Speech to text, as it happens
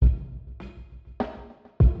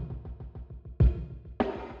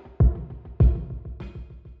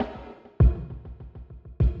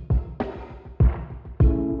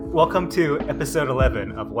Welcome to episode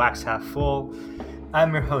 11 of Wax Half Full.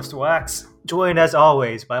 I'm your host, Wax, joined as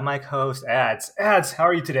always by my co-host, Ads. Ads, how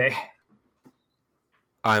are you today?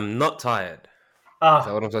 I'm not tired. Is that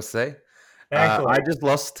Oh, what I'm supposed to say? thankfully. I just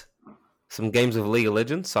lost some games of League of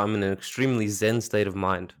Legends, so I'm in an extremely zen state of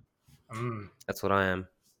mind. That's what I am.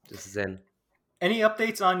 Just zen. Any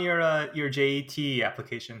updates on your JET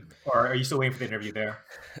application? Or are you still waiting for the interview there?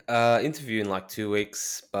 Interview in like 2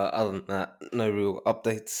 weeks, but other than that, no real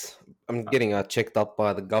updates. I'm getting checked up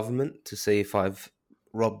by the government to see if I've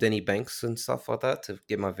robbed any banks and stuff like that to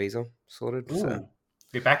get my visa sorted. So Ooh,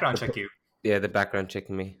 they background check you. yeah, the background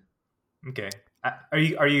checking me. Okay. Are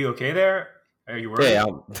you okay there? Are you worried? Yeah,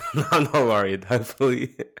 I'm not worried.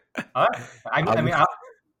 Hopefully, I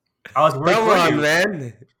was worried come for on, you.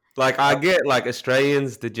 man. Like I get like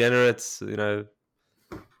Australians, degenerates,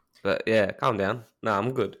 But yeah, calm down. No,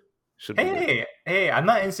 I'm good. Should be good. Hey! I'm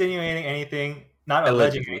not insinuating anything. Not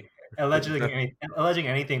Allegedly. alleging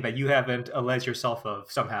anything that you haven't alleged yourself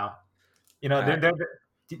of somehow. You know, Alright.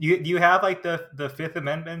 do you have like the Fifth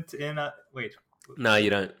Amendment in? Wait. No, you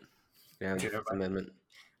don't. Yeah, Okay, the never Fifth mind. Amendment.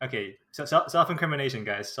 Okay, so self-incrimination,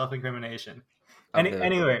 guys. Self-incrimination. I've never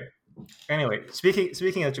Anyway.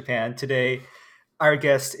 Speaking of Japan, today our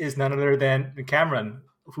guest is none other than Cameron,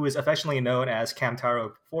 who is affectionately known as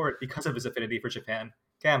Camtaro because of his affinity for Japan.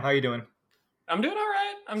 Cam, how you doing? I'm doing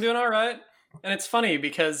all right. And it's funny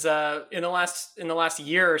because in the last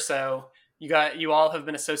year or so, you all have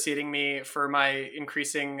been associating me for my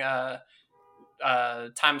increasing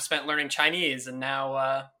time spent learning Chinese, and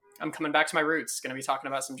now I'm coming back to my roots. Going to be talking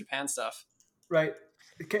about some Japan stuff. Right,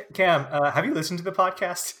 Cam. Have you listened to the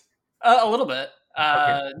podcast? A little bit.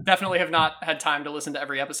 Okay. Definitely have not had time to listen to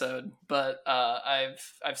every episode, but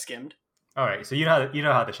I've skimmed All right, so you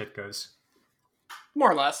know how the shit goes.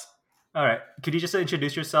 more or less. All right, could you just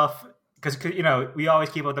introduce yourself? Because we always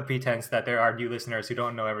keep up the pretense that there are new listeners who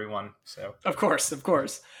don't know everyone. So Of course.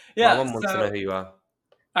 Yeah, Yeah. one wants to know who you are.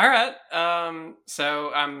 All right.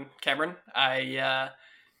 So I'm Cameron. I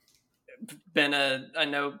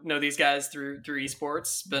know these guys through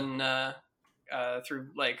esports. Been through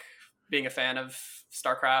like being a fan of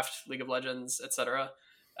StarCraft, League of Legends, etc.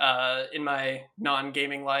 In my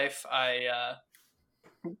non-gaming life, I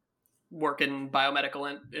work in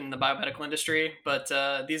the biomedical industry,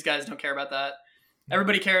 but these guys don't care about that.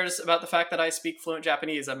 Everybody cares about the fact that I speak fluent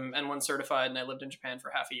Japanese. I'm N1 certified, and I lived in Japan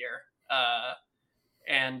for half a year,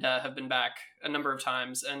 and have been back a number of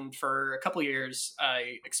times. And for a couple of years,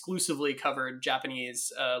 I exclusively covered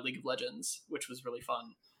Japanese League of Legends, which was really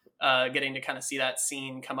fun. Getting to kind of see that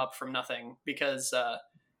scene come up from nothing, because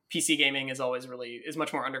PC gaming is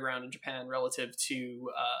much more underground in Japan relative to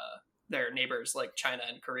their neighbors like China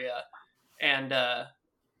and Korea. And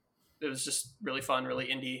it was just really fun, really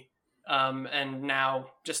indie. And now,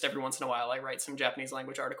 just every once in a while, I write some Japanese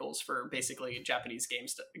language articles for basically Japanese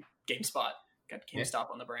GameSpot. Got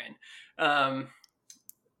GameStop on the brain.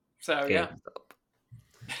 So yeah.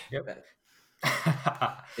 yep.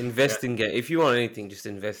 Invest in game. If you want anything, just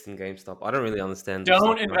invest in GameStop. I don't really understand.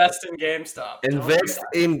 Don't invest in GameStop. Invest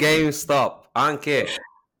in GameStop. I don't care.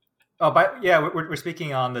 Oh, but yeah, we're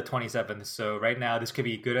speaking on the 27th. So right now, this could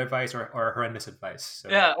be good advice or horrendous advice. So.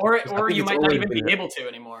 Yeah, or think you it's might not always even be been- able to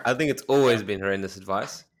anymore. I think it's always been horrendous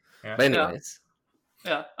advice. Yeah. But anyways,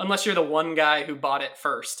 Yeah, unless you're the one guy who bought it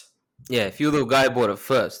first. yeah, if you're the guy who bought it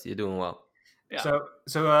first, you're doing well. Yeah.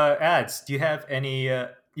 So Ads, do you have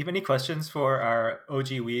any questions for our OG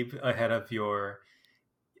Weeb ahead of your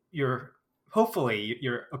hopefully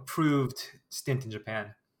your approved stint in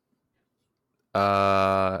Japan?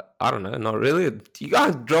 I don't know, not really. You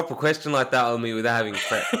guys drop a question like that on me without having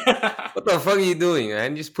prep. What the fuck are you doing,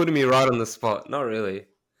 man? Just putting me right on the spot. Not really.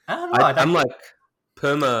 I don't know.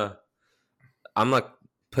 I'm like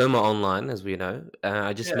perma online, as we know.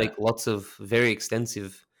 I just make lots of very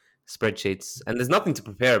extensive spreadsheets, and there's nothing to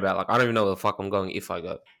prepare about. Like I don't even know where the fuck I'm going if I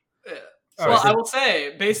go. Yeah. All Well, right, so- I will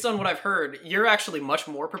say, based on what I've heard, you're actually much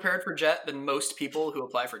more prepared for Jet than most people who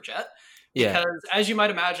apply for Jet. Yeah, Because, as you might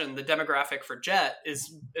imagine, the demographic for Jet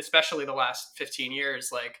is, especially the last 15 years,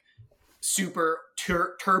 like super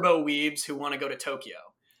turbo weebs who want to go to Tokyo.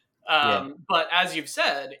 But as you've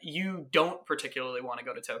said, you don't particularly want to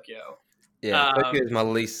go to Tokyo. yeah. Tokyo is my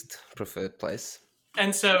least preferred place.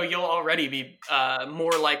 And so you'll already be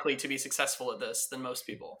more likely to be successful at this than most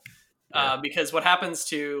people. Because what happens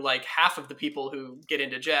to like half of the people who get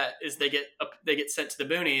into Jet is they get sent to the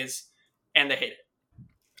boonies and they hate it.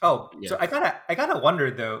 Oh, Yeah. so I gotta wonder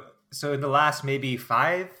though. So in the last maybe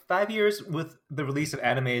five years, with the release of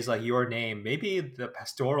animes like Your Name, maybe the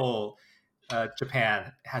pastoral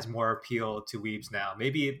Japan has more appeal to weebs now.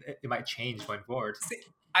 Maybe it might change going forward.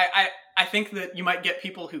 I think that you might get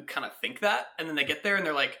people who kind of think that, and then they get there and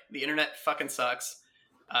they're like, the internet fucking sucks,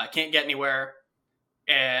 can't get anywhere,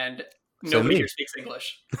 and So nobody me. here speaks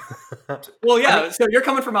English. Well, yeah, so you're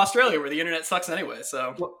coming from Australia where the internet sucks anyway,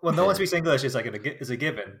 so. Well, no one speaks English is like is a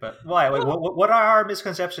given. But why? What are our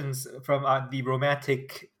misconceptions from the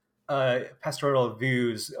romantic pastoral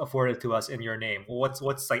views afforded to us in your name? What's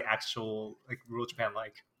like actual like rural Japan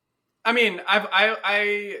like? I mean,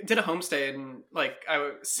 I did a homestay in like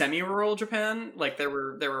semi-rural Japan. Like there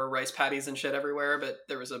were rice paddies and shit everywhere, but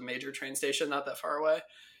there was a major train station not that far away.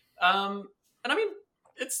 And I mean,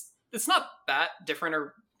 it's not that different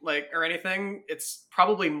or anything. It's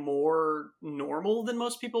probably more normal than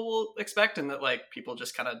most people will expect, and that like people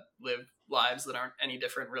just kind of live lives that aren't any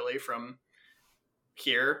different really from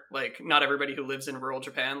here. Like not everybody who lives in rural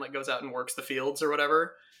Japan like goes out and works the fields or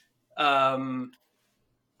whatever.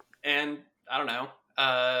 And I don't know,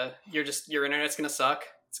 your internet's going to suck.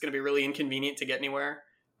 It's going to be really inconvenient to get anywhere.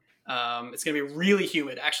 It's going to be really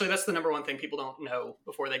humid. Actually, that's the number one thing people don't know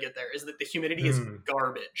before they get there is that the humidity is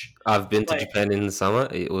garbage. I've been to Japan in the summer.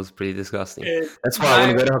 It was pretty disgusting. That's why I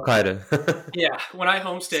want to go to Hokkaido. Yeah, when I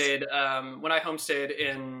homestayed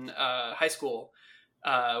in high school,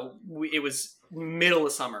 it was middle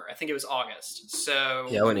of summer. I think it was August. So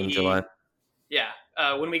yeah, I went in July. Yeah,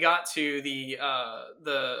 when we got to the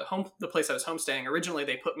place I was homestaying, originally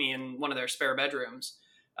they put me in one of their spare bedrooms,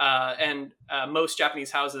 and most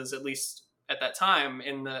Japanese houses, at least at that time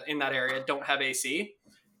in that area, don't have AC,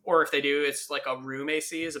 or if they do, it's like a room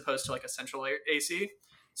AC as opposed to like a central AC.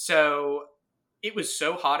 So it was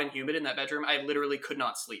so hot and humid in that bedroom, I literally could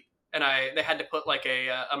not sleep, and they had to put like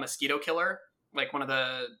a mosquito killer, like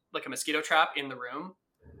a mosquito trap in the room,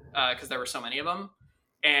 because there were so many of them.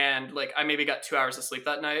 And like I maybe got 2 hours of sleep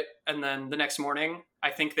that night, and then the next morning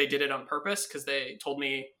I think they did it on purpose because they told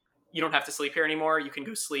me you don't have to sleep here anymore, you can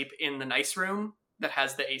go sleep in the nice room that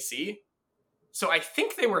has the AC. So I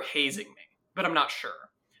think they were hazing me, but I'm not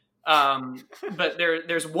sure. But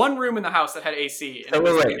there's one room in the house that had AC. And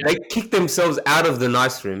wait, they kicked themselves out of the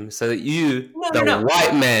nice room so that the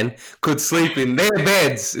white man, could sleep in their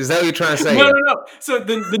beds. Is that what you're trying to say? No. So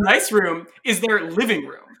the nice room is their living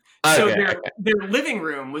room. So their living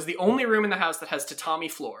room was the only room in the house that has tatami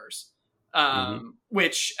floors,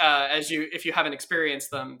 which, if you haven't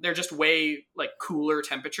experienced them, they're just way like cooler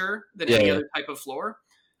temperature than any other type of floor.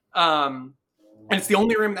 And it's the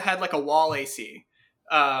only room that had like a wall AC.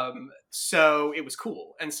 So it was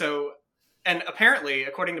cool. And apparently,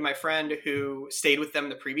 according to my friend who stayed with them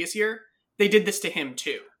the previous year, they did this to him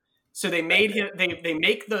too. So they made him. They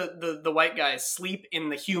make the white guys sleep in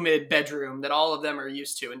the humid bedroom that all of them are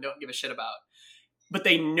used to and don't give a shit about. But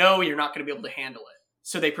they know you're not going to be able to handle it,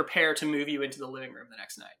 so they prepare to move you into the living room the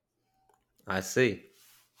next night. I see.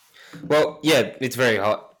 Well, yeah, it's very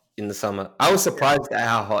hot in the summer. I was surprised at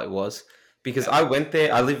how hot it was because I went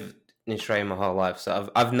there. I lived in Australia my whole life, so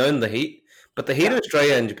I've known the heat. But the heat in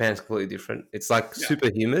Australia and Japan is completely different. It's like super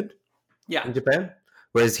humid. In Japan.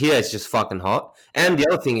 Whereas here it's just fucking hot. And the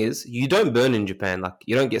other thing is, you don't burn in Japan. Like,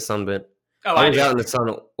 you don't get sunburnt. I was out in the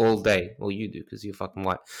sun all day. Well, you do because you're fucking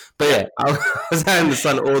white. But yeah, I was out in the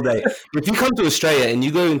sun all day. If you come to Australia and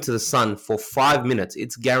you go into the sun for 5 minutes,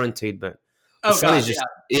 it's guaranteed burn. The sun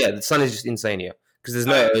is just insane here because there's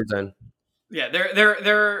no ozone. Yeah,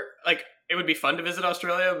 they're like, it would be fun to visit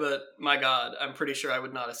Australia, but my God, I'm pretty sure I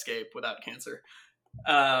would not escape without cancer.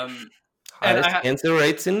 Highest cancer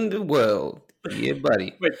rates in the world. Yeah,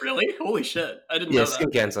 buddy. Wait, really? Holy shit. I didn't know that.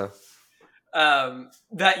 Skin cancer.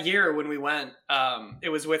 That year when we went, it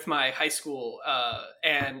was with my high school,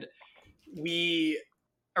 and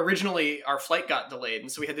our flight got delayed,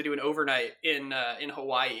 and so we had to do an overnight in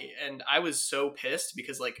Hawaii, and I was so pissed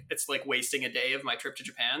because like it's like wasting a day of my trip to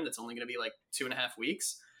Japan that's only going to be like 2.5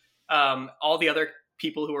 weeks. All the other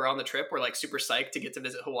people who were on the trip were like super psyched to get to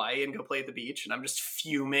visit Hawaii and go play at the beach, and I'm just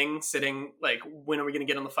fuming, sitting like, when are we going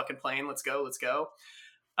to get on the fucking plane? Let's go.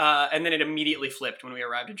 And then it immediately flipped when we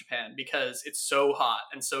arrived in Japan because it's so hot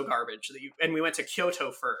and so garbage and we went to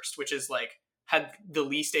Kyoto first, which is like had the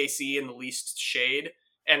least AC and the least shade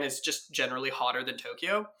and is just generally hotter than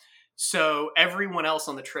Tokyo. So everyone else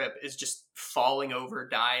on the trip is just falling over,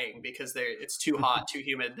 dying because it's too hot, too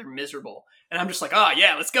humid. They're miserable. And I'm just like,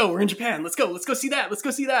 yeah, let's go. We're in Japan. Let's go see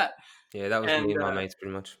that. Yeah, that was me and my mates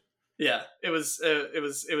pretty much. Yeah, it was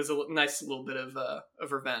a nice little bit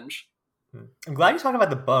of revenge. I'm glad you're talking about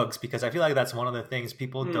the bugs because I feel like that's one of the things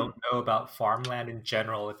people don't know about farmland in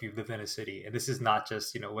general if you live in a city. And this is not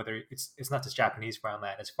just, whether it's not just Japanese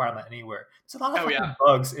farmland, it's farmland anywhere. There's a lot of fucking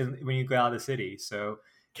bugs when you go out of the city. So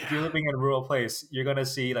if you're living in a rural place, you're going to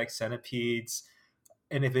see like centipedes,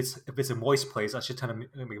 and if it's a moist place, that's just a ton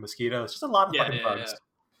of mosquitoes. Just a lot of Yeah, fucking yeah, bugs. yeah.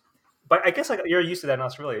 But I guess like you're used to that in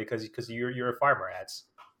Australia because you're a farmer, ads.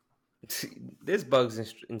 There's bugs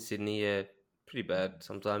in Sydney, yeah, pretty bad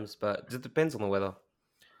sometimes, but it just depends on the weather.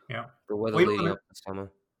 Yeah. The weather Well, you leading don't up to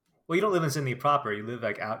summer. live in Sydney proper. You live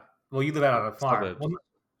like out. Well, you live out on a farm. Suburbs. Well,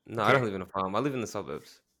 No, I okay, don't live in a farm. I live in the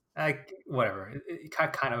suburbs. whatever.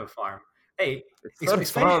 Kind of a farm. Hey, It's not a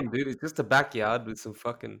explain. farm, dude. It's just a backyard with some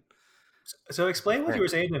fucking. So explain what Yeah. you were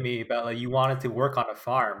saying to me about like you wanted to work on a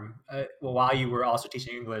farm while you were also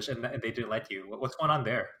teaching English, and they didn't let you. What's going on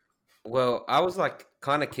there? Well, I was like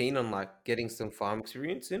kind of keen on like getting some farm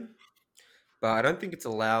experience in, but I don't think it's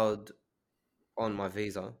allowed on my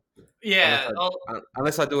visa Yeah,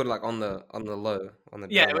 unless I do it like on the low on the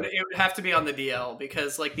yeah, down low. it would have to be on the DL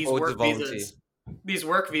because like Or it's a volunteer. these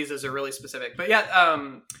work visas are really specific. But yeah,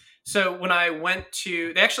 so when I went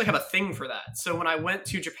to, they actually have a thing for that. So when I went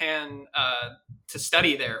to Japan to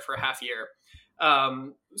study there for a half year,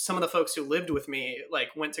 some of the folks who lived with me like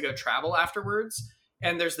went to go travel afterwards.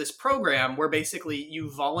 And there's this program where basically you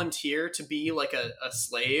volunteer to be like a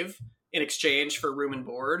slave in exchange for room and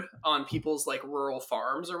board on people's like rural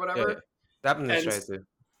farms or whatever. Yeah, that happens in And-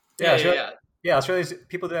 Australia too. Yeah, Australia's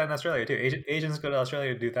people do that in Australia too. Asians go to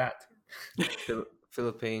Australia to do that.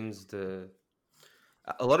 Philippines,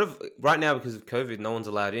 a lot of right now because of COVID, no one's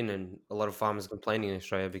allowed in, and a lot of farmers are complaining in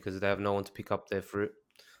Australia because they have no one to pick up their fruit.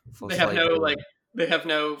 They have no they have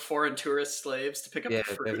no foreign tourist slaves to pick up Yeah,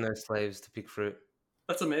 the fruit. they have no slaves to pick fruit.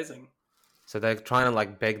 That's amazing. So they're trying to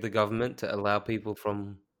like beg the government to allow people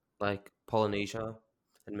from like Polynesia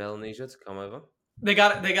and Melanesia to come over. They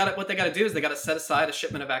got it. What they got to do is they got to set aside a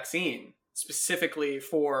shipment of vaccine specifically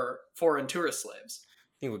for foreign tourist slaves.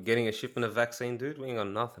 I think we're getting a shipment of vaccine, dude. We ain't got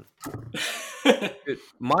nothing. Dude,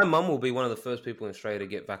 my mum will be one of the first people in Australia to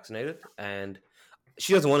get vaccinated, and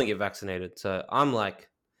she doesn't want to get vaccinated. So I'm like,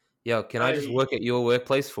 yo, can I just work at your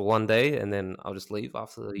workplace for one day and then I'll just leave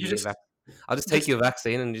after you get vaccinated? I'll just take your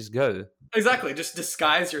vaccine and just go. Exactly. Just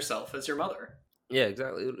disguise yourself as your mother. Yeah,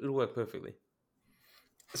 exactly. It'll work perfectly.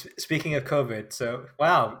 Speaking of COVID, so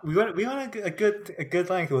wow, we went a good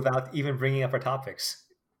length without even bringing up our topics.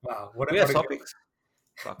 Wow, We have topics.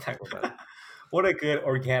 What a good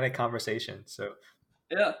organic conversation. So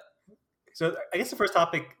Yeah. So I guess the first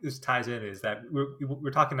topic this ties in is that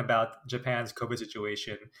we're talking about Japan's COVID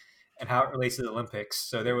situation and how it relates to the Olympics.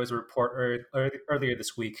 So there was a report earlier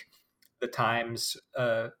this week, the Times,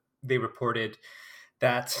 they reported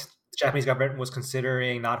that the Japanese government was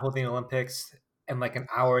considering not holding the Olympics. And like an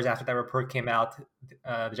hours after that report came out,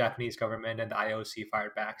 the Japanese government and the IOC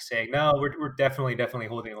fired back saying, no, we're definitely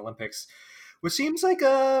holding the Olympics, which seems like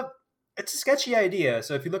it's a sketchy idea.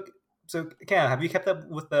 So if you look, Cam, have you kept up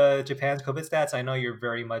with Japan's COVID stats? I know you're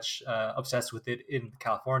very much obsessed with it in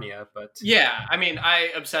California, but yeah, I mean, I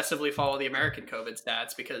obsessively follow the American COVID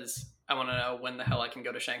stats because I want to know when the hell I can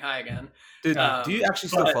go to Shanghai again. Dude, do you actually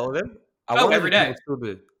still follow them? I wonder every if day. people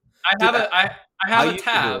still do. I have a used to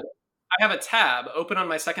tab. do it. I have a tab open on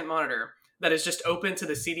my second monitor that is just open to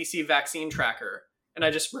the CDC vaccine tracker, and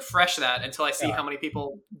I just refresh that until I see how many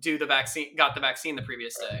people got the vaccine the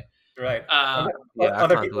previous day. Right.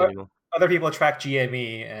 Other people track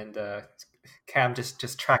GME, and Cam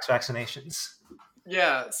just tracks vaccinations.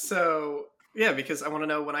 Yeah. So yeah, because I want to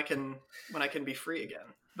know when I can be free again.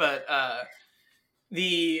 But I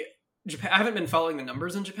haven't been following the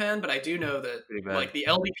numbers in Japan, but I do know that like the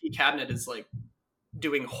LDP cabinet is like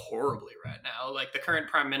doing horribly right now. Like the current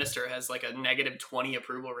prime minister has like a negative 20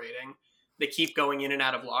 approval rating. They keep going in and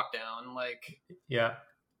out of lockdown. Like, yeah.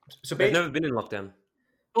 So they've never been in lockdown.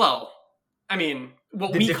 Well, I mean,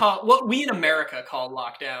 what we in America call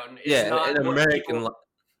lockdown is not an American.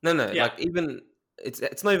 Yeah. Like even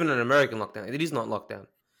it's not even an American lockdown. It is not lockdown.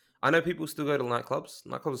 I know people still go to nightclubs.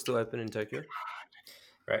 Nightclubs are still open in Tokyo.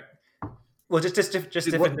 Right. Well, just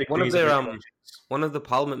different. One of the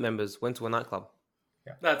parliament members went to a nightclub.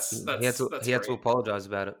 Yeah, he had to apologize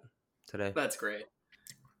about it today. That's great.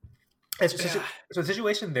 So the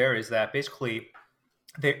situation there is that basically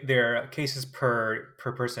their cases per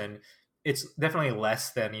person, it's definitely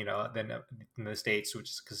less than than in the States, which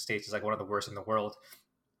is because the States is like one of the worst in the world.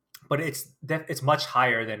 But it's much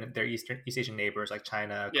higher than their East Asian neighbors like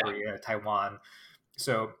China, Korea, Taiwan.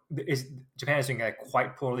 So Japan is doing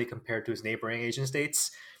quite poorly compared to its neighboring Asian states.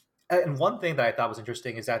 And one thing that I thought was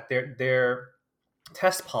interesting is that their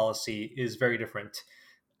test policy is very different.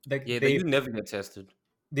 Like they never get tested.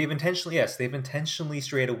 They've intentionally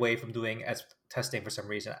strayed away from doing testing for some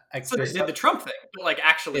reason. So they did the Trump thing, but like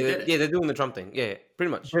actually did it. Yeah, they're doing the Trump thing. Yeah,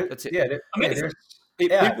 pretty much. That's it. Yeah, amazing.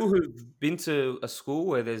 People who've been to a school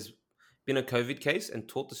where there's been a COVID case and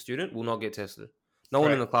taught the student will not get tested. No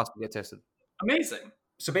one in Right. the class will get tested. Amazing.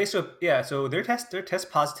 So so their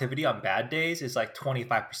test positivity on bad days is like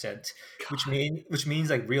 25%, which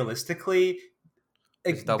means like realistically,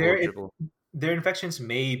 It's like double or triple. their infections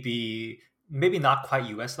may be maybe not quite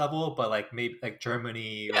US level, but like maybe like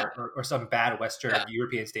Germany Yeah. or some bad Western Yeah.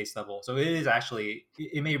 European states level. So it is actually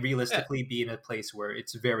it may realistically be in a place where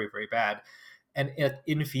it's very, very bad and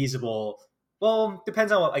infeasible. Well,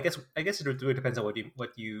 depends on what I guess it really depends on what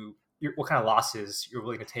kind of losses you're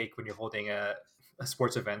willing to take when you're holding a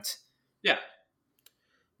sports event. Yeah.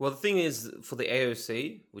 Well, the thing is, for the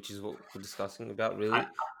AOC, which is what we're discussing about, really. IOC,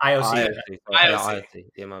 IOC, sorry. Yeah, IOC.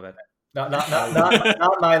 IOC. Yeah, my bad.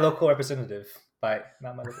 not my local representative, but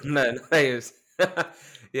not my local. No, AOC.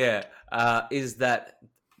 Yeah, is that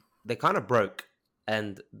they're kind of broke,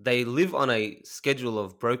 and they live on a schedule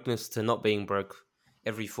of brokenness to not being broke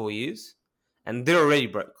every 4 years, and they're already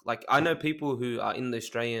broke. Like, I know people who are in the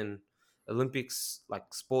Australian Olympics, like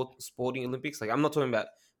sporting Olympics. Like, I'm not talking about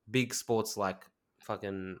big sports like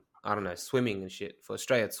fucking, I don't know, swimming and shit. For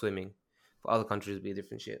Australia, it's swimming. For other countries, it'd be a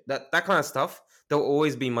different shit. That kind of stuff. There'll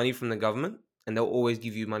always be money from the government, and they'll always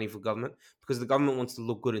give you money for government because the government wants to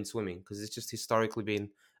look good in swimming because it's just historically been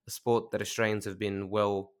a sport that Australians have done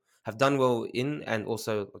well in, and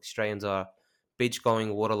also Australians are beach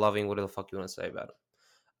going, water loving, whatever the fuck you want to say about it.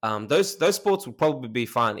 Those sports will probably be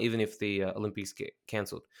fine even if the Olympics get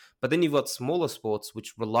cancelled. But then you've got smaller sports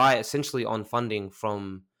which rely essentially on funding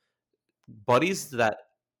from bodies that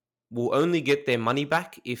will only get their money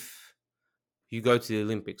back if you go to the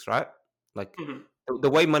Olympics, right? Like the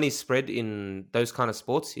way money's spread in those kind of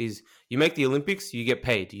sports is you make the Olympics, you get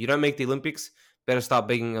paid. You don't make the Olympics, better start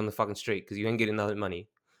begging on the fucking street because you ain't getting no money.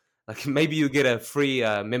 Like maybe you get a free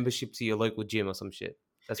membership to your local gym or some shit.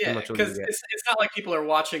 That's pretty much all you because get. it's not like people are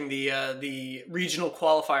watching the regional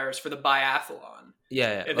qualifiers for the biathlon.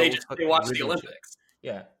 Yeah. They watch the Olympics.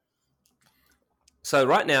 Yeah. So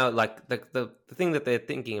right now, like the thing that they're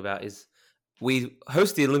thinking about is we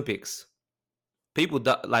host the Olympics. People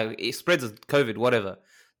like it spreads COVID, whatever.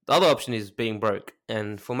 The other option is being broke,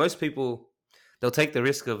 and for most people, they'll take the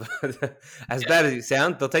risk of, as bad as it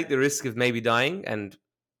sounds, they'll take the risk of maybe dying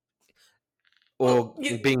or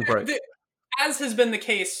being broke. As has been the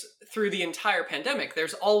case through the entire pandemic,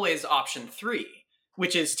 there's always option 3,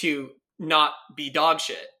 which is to not be dog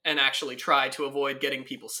shit and actually try to avoid getting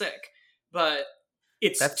people sick. But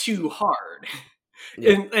that's too hard.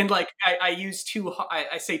 Yeah. And like I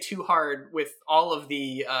say too hard with all of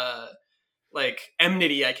the like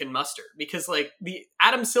enmity I can muster, because like the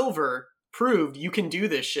Adam Silver proved you can do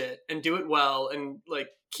this shit and do it well and like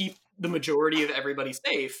keep the majority of everybody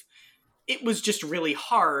safe. It was just really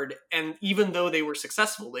hard, and even though they were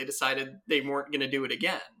successful, they decided they weren't going to do it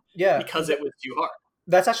again. Yeah, because it was too hard.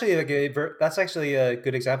 That's actually a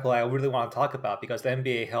good example I really want to talk about, because the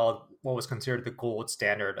NBA held what was considered the gold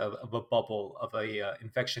standard of a bubble, of a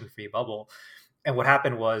infection-free bubble. And what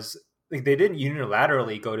happened was, like, they didn't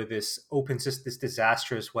unilaterally go to this this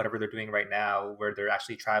disastrous whatever they're doing right now, where they're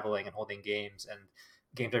actually traveling and holding games, and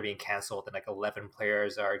games are being canceled, and like 11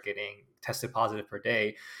 players are getting tested positive per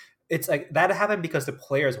day. It's like that happened because the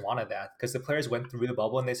players wanted that, because the players went through the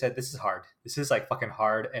bubble and they said, this is hard. This is like fucking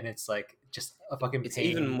hard. And it's like just a fucking pain. It's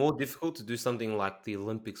even more difficult to do something like the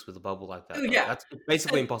Olympics with a bubble like that. Yeah. That's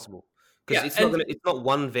basically impossible. Because it's not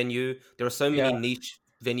one venue. There are so many niche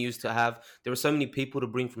venues to have. There are so many people to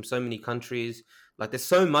bring from so many countries. Like there's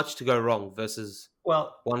so much to go wrong versus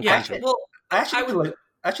one country. Well, I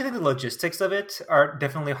actually think the logistics of it are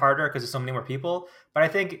definitely harder because there's so many more people. But I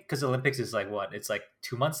think because the Olympics is like it's like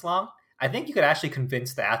 2 months long. I think you could actually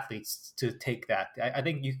convince the athletes to take that. I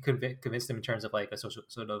think you could convince them in terms of like a social,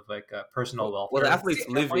 sort of like a personal welfare. Well, the athletes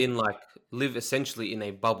live essentially in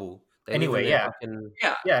a bubble. Their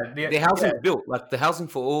housing is built. Like the housing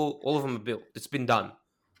for all of them are built. It's been done.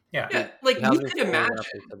 Yeah. Like you could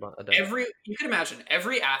imagine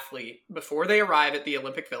every athlete before they arrive at the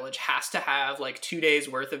Olympic Village has to have like 2 days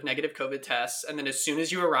worth of negative COVID tests, and then as soon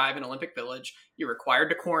as you arrive in Olympic Village, you're required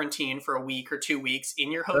to quarantine for a week or 2 weeks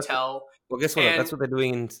in your hotel. Guess what? That's what they're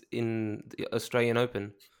doing in the Australian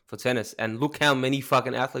Open for tennis, and look how many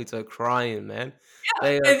fucking athletes are crying, man.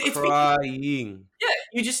 Yeah, they are crying.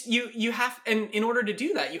 You have, and in order to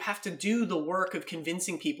do that, you have to do the work of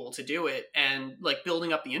convincing people to do it and like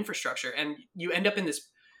building up the infrastructure. And you end up in this,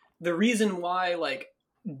 the reason why like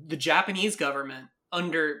the Japanese government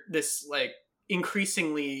under this like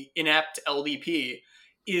increasingly inept LDP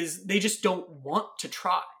is they just don't want to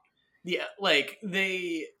try. They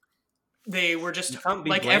were just, you can't be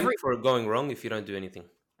like blamed for it going wrong if you don't do anything.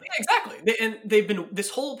 Yeah, exactly. And they've been, this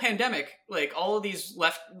whole pandemic, like all of these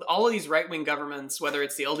right-wing governments, whether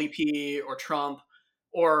it's the LDP or Trump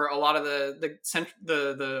or a lot of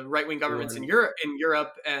the right wing governments in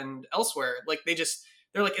Europe and elsewhere, like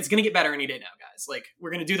they're like, it's going to get better any day now, guys. Like,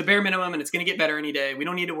 we're going to do the bare minimum and it's going to get better any day. We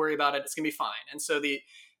don't need to worry about it. It's going to be fine. And so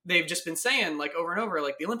they've just been saying, like, over and over,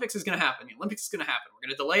 like, the Olympics is going to happen. The Olympics is going to happen. We're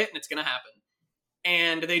going to delay it and it's going to happen.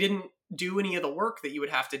 And they didn't do any of the work that you would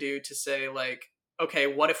have to do to say, like, okay,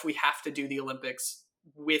 what if we have to do the Olympics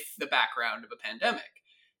with the background of a pandemic?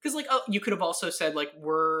 Because, like, you could have also said, like,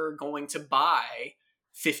 we're going to buy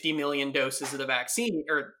 50 million doses of the vaccine,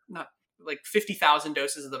 or not, like 50,000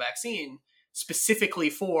 doses of the vaccine specifically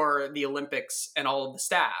for the Olympics and all of the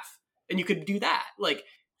staff. And you could do that. Like,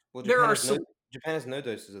 well, Japan has no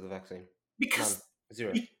doses of the vaccine. Because none.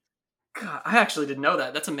 Zero. God, I actually didn't know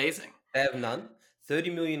that. That's amazing. They have none. 30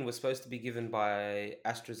 million was supposed to be given by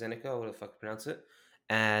AstraZeneca, or whatever the fuck you pronounce it.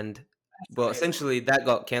 And, well, essentially that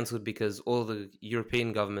got cancelled because all the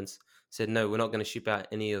European governments said, no, we're not going to ship out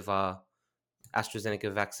any of our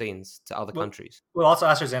AstraZeneca vaccines to other countries. Well, also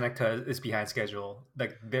AstraZeneca is behind schedule.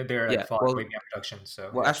 Like they're far away behind production. So,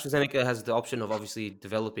 well, AstraZeneca has the option of obviously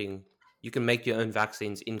developing. You can make your own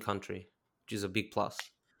vaccines in country, which is a big plus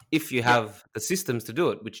if you have the systems to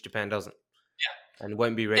do it, which Japan doesn't. Yeah, and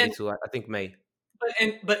won't be ready till I think May.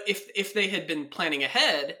 But if they had been planning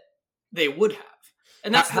ahead, they would have.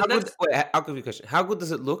 And I'll give you a question. How good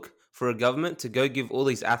does it look for a government to go give all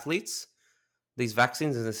these athletes these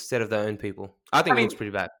vaccines instead of their own people? I mean, it looks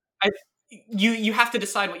pretty bad. You have to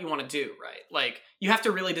decide what you want to do, right? Like, you have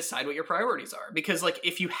to really decide what your priorities are, because, like,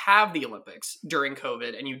 if you have the Olympics during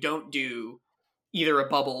COVID and you don't do either a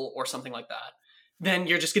bubble or something like that, then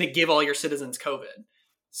you're just going to give all your citizens COVID.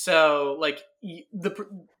 So, like,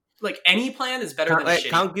 any plan is better than a shitty.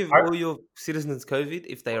 Can't give all your citizens COVID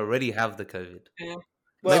if they already have the COVID. Yeah.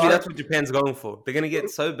 Well, maybe that's what Japan's going for. They're going to get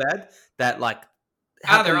so bad that, like,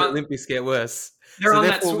 how can the Olympics get worse? They're on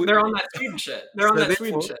that Sweden shit. They're on that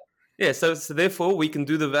Sweden shit. Yeah, so therefore we can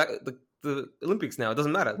do the Olympics now. It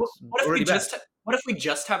doesn't matter. What if we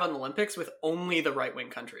just have an Olympics with only the right wing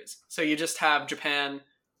countries? So you just have Japan.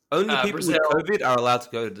 Only people Brazil, with COVID are allowed to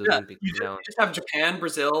go to the Olympics now. You just have Japan,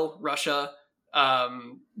 Brazil, Russia,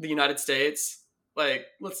 the United States. Like,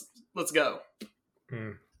 let's go.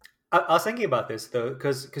 I was thinking about this though,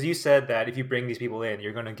 because you said that if you bring these people in,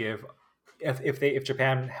 you're going to give, if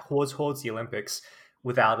Japan holds the Olympics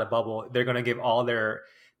without a bubble, they're going to give all their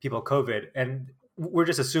people COVID, and we're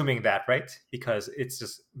just assuming that, right? Because it's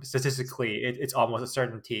just statistically, it's almost a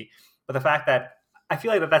certainty. But the fact that I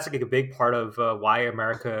feel like that's like a big part of why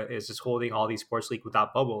America is just holding all these sports leagues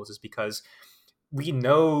without bubbles is because we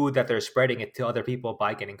know that they're spreading it to other people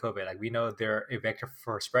by getting COVID. Like, we know they're a vector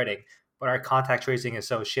for spreading, but our contact tracing is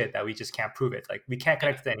so shit that we just can't prove it. Like, we can't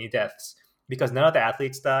connect it to any deaths because none of the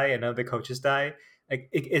athletes die and none of the coaches die. Like,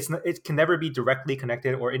 it can never be directly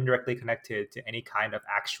connected or indirectly connected to any kind of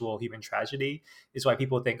actual human tragedy. Is why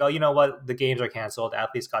people think, oh, you know what, the games are canceled,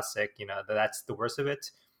 athletes got sick, you know, that's the worst of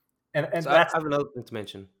it. And so that's, I have another thing to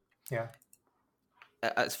mention. Yeah.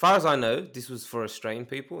 As far as I know, this was for Australian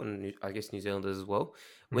people and I guess New Zealanders as well.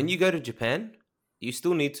 Mm-hmm. When you go to Japan, you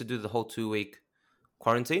still need to do the whole 2-week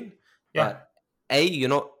quarantine. Yeah. But you're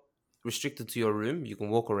not restricted to your room. You can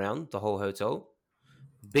walk around the whole hotel.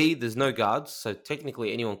 B, there's no guards, so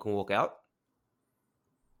technically anyone can walk out.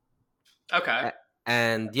 Okay.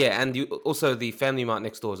 And you also, the Family Mart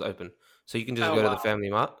next door is open, so you can just go to the Family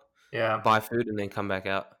Mart, buy food, and then come back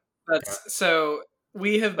out. So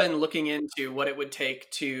we have been looking into what it would take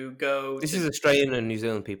to go. This is Australian and New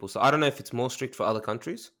Zealand people, so I don't know if it's more strict for other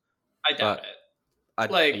countries. I doubt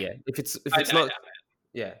it. If it's not,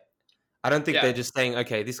 I don't think they're just saying,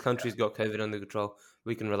 okay, this country's got COVID under control,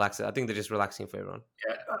 we can relax it. I think they're just relaxing for everyone.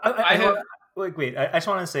 Yeah, I just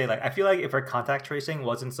want to say, like, I feel like if our contact tracing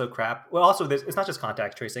wasn't so crap, well, also it's not just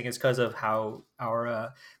contact tracing; it's because of how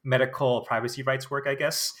our medical privacy rights work. I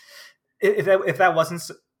guess if that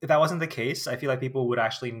wasn't the case, I feel like people would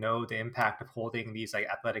actually know the impact of holding these like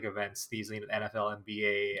athletic events, these NFL,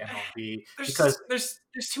 NBA, MLB. Because there's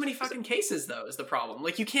too many fucking cases, though, is the problem.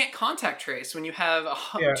 Like, you can't contact trace when you have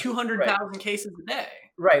 200,000 cases a day.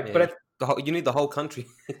 Right, yeah. But you need the whole country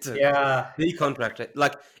to decontract it.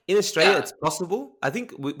 Like, in Australia, it's possible. I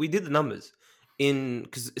think we did the numbers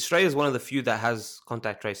because Australia is one of the few that has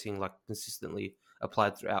contact tracing like consistently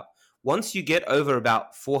applied throughout. Once you get over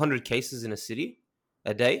about 400 cases in a city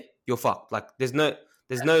a day, you're fucked. Like, there's no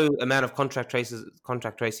amount of contact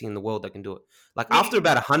tracing in the world that can do it. Like, after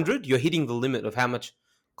about 100, you're hitting the limit of how much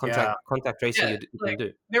contact tracing you can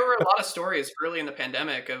do. There were a lot of stories early in the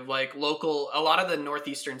pandemic of like a lot of the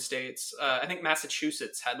northeastern states. I think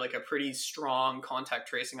Massachusetts had like a pretty strong contact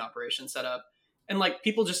tracing operation set up, and like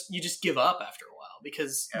people you just give up after a while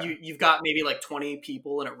because Yeah. you've got maybe like 20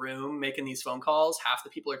 people in a room making these phone calls. Half the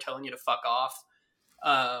people are telling you to fuck off.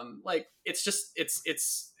 Like it's just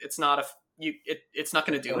it's not it's not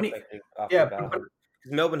going to do anything. Effective after Yeah, about 'cause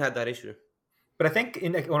Melbourne had that issue. but I think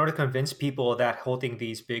in order to convince people that holding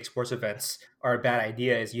these big sports events are a bad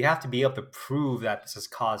idea, is you have to be able to prove that this has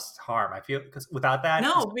caused harm. I feel because without that,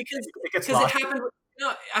 No, because it gets it lost. happened.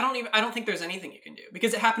 No, I don't think there's anything you can do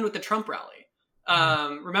because it happened with the Trump rally.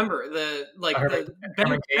 Remember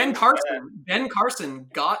Ben Carson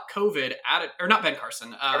got COVID at it, or not Ben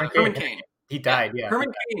Carson, Herman Cain. He died. Yeah,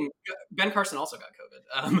 Herman Cain. Ben Carson also got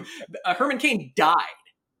COVID. Herman Cain died.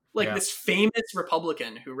 Like this famous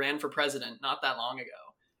Republican who ran for president not that long ago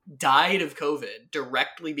died of COVID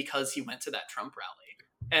directly because he went to that Trump rally,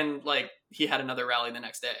 and like he had another rally the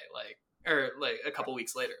next day, or a couple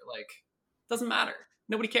weeks later. Like, doesn't matter.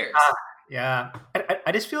 Nobody cares. Yeah,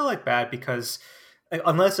 I just feel like bad because like,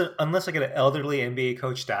 unless like an elderly NBA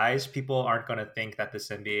coach dies, people aren't going to think that this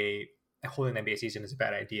NBA holding an NBA season is a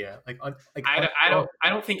bad idea. I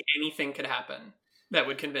don't think anything could happen that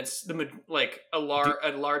would convince a large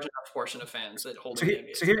enough portion of fans that holding the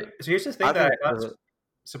NBA. So here's the thing that I thought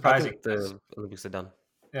surprising. The Olympics are done.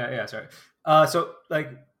 Yeah, sorry. So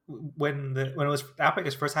like when it was the outbreak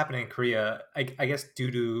was first happening in Korea, I guess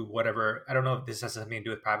due to whatever, I don't know if this has something to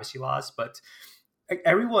do with privacy laws, but like,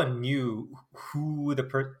 everyone knew who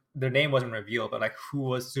their name wasn't revealed, but like who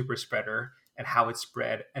was the super spreader and how it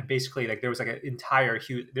spread, and basically like there was like an entire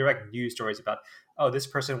there were like news stories about, oh, this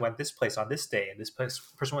person went this place on this day, and this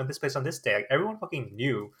person went this place on this day. Like everyone fucking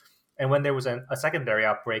knew. And when there was a secondary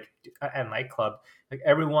outbreak at a nightclub, like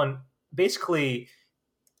everyone basically,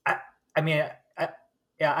 I'm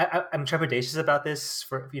trepidatious about this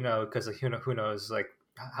for because like, who knows like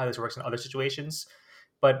how this works in other situations,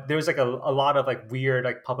 but there's like a lot of like weird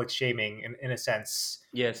like public shaming in a sense.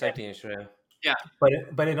 Yeah, safety issue. Yeah,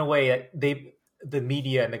 but in a way the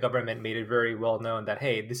media and the government made it very well known that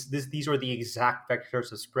hey, these were the exact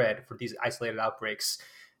vectors of spread for these isolated outbreaks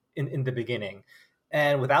in the beginning,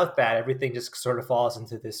 and without that, everything just sort of falls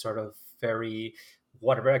into this sort of very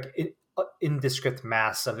whatever like, indescript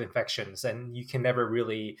mass of infections, and you can never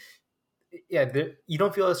really you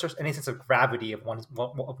don't feel any sense of gravity of one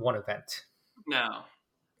event. No.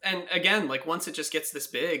 And again, like once it just gets this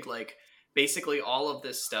big, like basically all of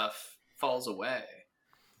this stuff falls away.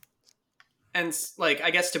 And like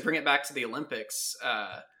I guess to bring it back to the Olympics,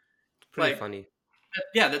 pretty funny.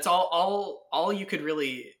 Yeah, that's all you could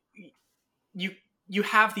really you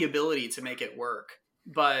have the ability to make it work,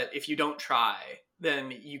 but if you don't try,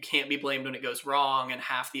 then you can't be blamed when it goes wrong. And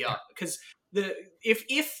half the because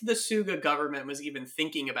if the Suga government was even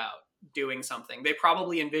thinking about doing something, they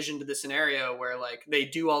probably envisioned the scenario where like they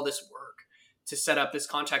do all this work to set up this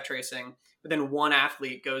contact tracing, but then one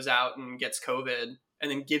athlete goes out and gets COVID and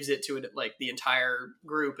then gives it to like the entire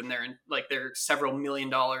group, and their several $1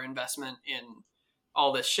 million investment in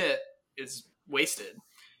all this shit is wasted.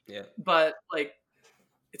 Yeah, but like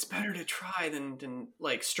it's better to try than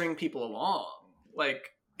like string people along. Like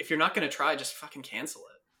if you're not going to try, just fucking cancel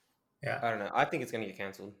it. Yeah, I don't know. I think it's going to get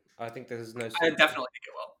cancelled. I think there's no. I definitely think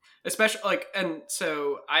it will. Especially like, and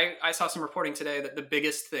so I saw some reporting today that the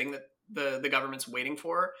biggest thing that the government's waiting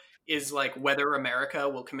for is like whether America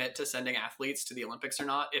will commit to sending athletes to the Olympics or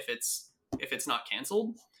not if it's not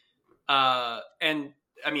canceled. And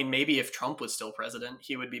I mean, maybe if Trump was still president,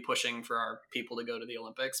 he would be pushing for our people to go to the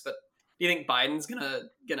Olympics. But do you think Biden's gonna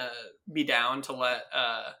be down to let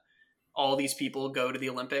all these people go to the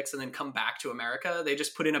Olympics and then come back to America? They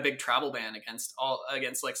just put in a big travel ban against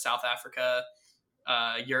like South Africa,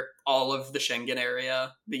 all of the Schengen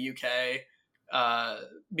area, the UK,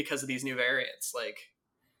 because of these new variants. Like,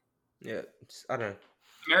 yeah, I don't know.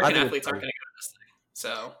 American athletes aren't going to go to this thing.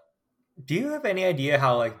 So, do you have any idea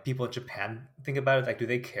how like people in Japan think about it? Like, do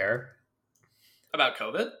they care about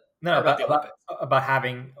COVID? No, about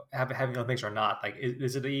having Olympics or not. Like,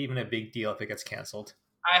 is it even a big deal if it gets canceled?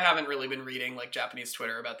 I haven't really been reading like Japanese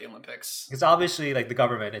Twitter about the Olympics. Because obviously, like the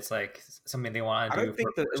government, it's like something they want to do. I don't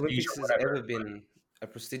think the Olympics has ever been a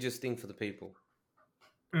prestigious thing for the people.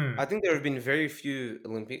 I think there have been very few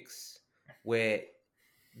Olympics where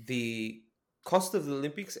the cost of the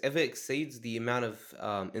Olympics ever exceeds the amount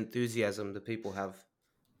of enthusiasm the people have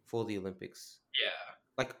for the Olympics. Yeah.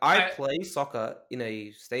 Like I play soccer in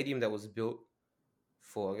a stadium that was built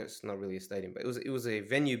for, I guess not really a stadium, but it was a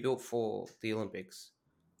venue built for the Olympics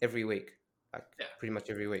every week, like pretty much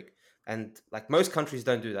every week. And like most countries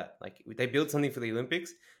don't do that. Like they build something for the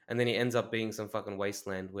Olympics and then it ends up being some fucking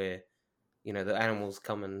wasteland where, you know, the animals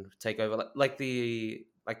come and take over. Like the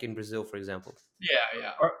like in Brazil, for example.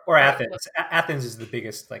 Yeah. Or Athens. Athens is the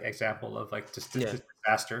biggest like example of like just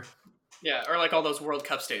disaster. Yeah, or like all those World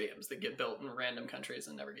Cup stadiums that get built in random countries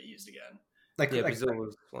and never get used again. Brazil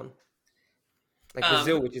was one. Like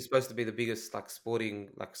Brazil, which is supposed to be the biggest like sporting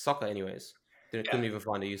like soccer, anyways, couldn't even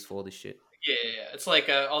find a use for all this shit. Yeah. It's like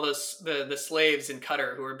all those the slaves in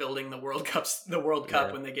Qatar who were building the World Cup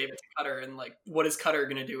when they gave it to Qatar, and like, what is Qatar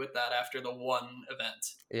going to do with that after the one event?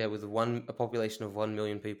 Yeah, with a population of 1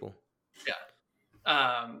 million people.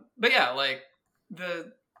 Yeah, but yeah, like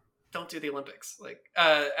don't do the Olympics. Like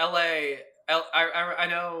LA, I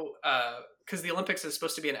know because the Olympics is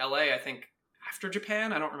supposed to be in LA. I think after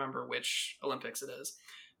Japan. I don't remember which Olympics it is,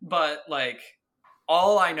 but like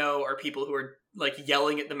all I know are people who are like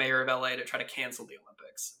yelling at the mayor of LA to try to cancel the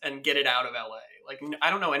Olympics and get it out of LA. Like I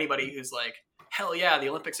don't know anybody who's like, hell yeah, the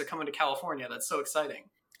Olympics are coming to California. That's so exciting.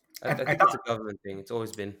 I think it's a government thing. It's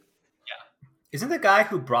always been. Yeah. Isn't the guy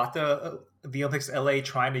who brought the Olympics to LA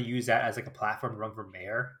trying to use that as like a platform to run for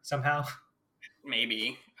mayor somehow?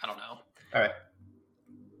 Maybe. I don't know. All right.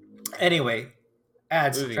 Anyway,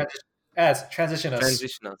 transition us. Transition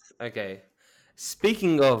us. Okay.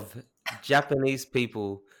 Speaking of Japanese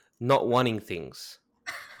people not wanting things,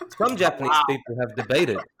 some Japanese people have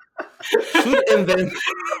debated should invent.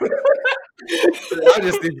 I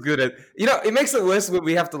just think good at it makes it worse when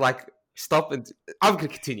we have to like stop and I'm gonna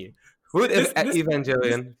continue. Would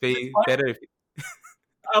Evangelion be better if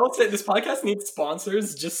I will say this podcast needs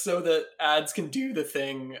sponsors just so that ads can do the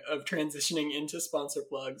thing of transitioning into sponsor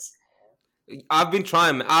plugs. I've been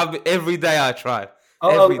trying. Every day I try.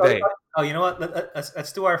 Every day. You know what?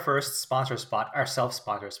 Let's do our first sponsor spot, our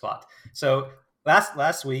self-sponsor spot. So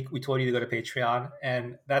last week we told you to go to Patreon,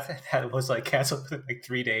 and that was like canceled within like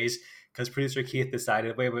 3 days because producer Keith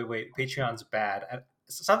decided, wait, Patreon's bad.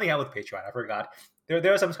 Something out with Patreon, I forgot.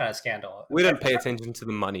 There was some kind of scandal. We don't pay attention to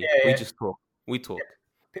the money. We just talk. We talk.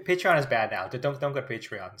 Yeah. Patreon is bad now. Don't go to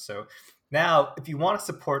Patreon. So now, if you want to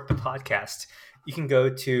support the podcast, you can go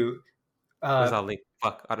to. Where's our link?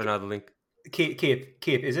 Fuck, I don't know the link. Keith,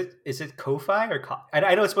 is it Ko-Fi or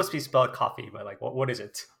I know it's supposed to be spelled coffee, but like, what is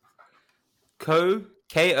it? Ko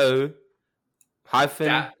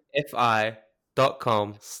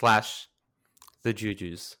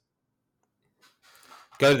fi.com/thejujus.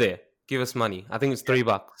 Go there. Give us money. I think it's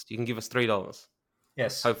 $3. You can give us $3.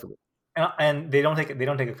 Yes, hopefully. And they don't take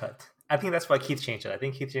a cut. I think that's why Keith changed it. I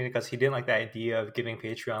think Keith changed it because he didn't like the idea of giving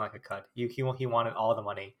Patreon like a cut. He wanted all the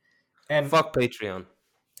money. And fuck Patreon.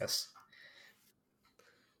 Yes.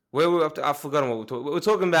 Where we up to? I've forgotten what we're talking. We're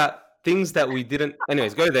talking about things that we didn't.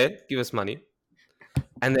 Anyways, go there, give us money,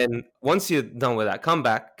 and then once you're done with that, come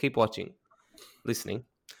back, keep watching, listening.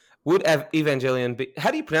 Would Evangelion be?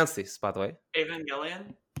 How do you pronounce this, by the way?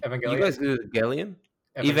 Evangelion. You guys do Evangelion?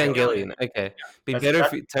 Evangelion. Okay. Yeah. Be better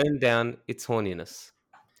if it toned down its horniness.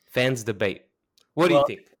 Fans debate. What do you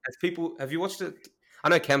think? Have you watched it? I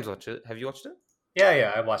know Cam's watched it. Have you watched it?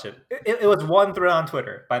 Yeah, I watched it. It was one thread on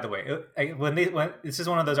Twitter, by the way. When this is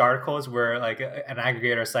one of those articles where like an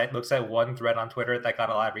aggregator site looks at one thread on Twitter that got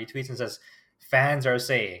a lot of retweets and says fans are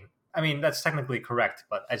saying. I mean, that's technically correct,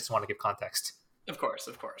 but I just want to give context. Of course.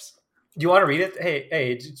 Do you want to read it?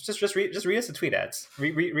 Hey, just read us the tweet ads.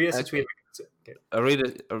 Read us the tweet. Okay. I'll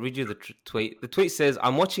read you the tweet. The tweet says,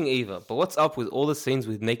 "I'm watching Eva, but what's up with all the scenes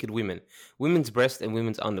with naked women, women's breasts, and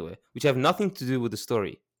women's underwear, which have nothing to do with the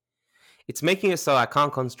story? It's making it so I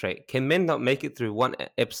can't concentrate. Can men not make it through one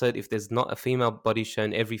episode if there's not a female body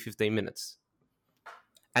shown every 15 minutes?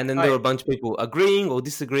 And then there were a bunch of people agreeing or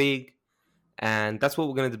disagreeing. And that's what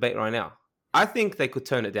we're going to debate right now. I think they could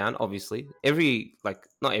tone it down, obviously.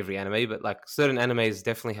 Not every anime, but like certain animes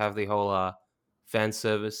definitely have the whole fan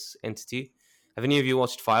service entity. Have any of you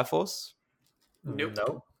watched Fire Force? Nope.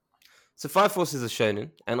 No. So Fire Force is a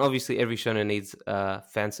shonen, and obviously every shonen needs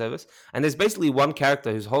fan service. And there's basically one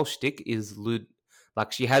character whose whole shtick is lewd.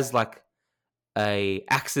 Like she has like a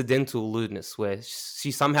accidental lewdness where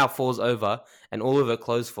she somehow falls over and all of her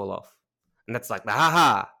clothes fall off, and that's like the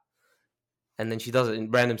haha. And then she does it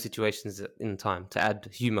in random situations in time to add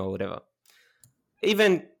humor or whatever. I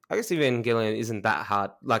guess Evangelion isn't that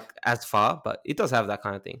hard, like as far, but it does have that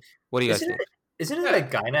kind of thing. What do you guys think? Isn't it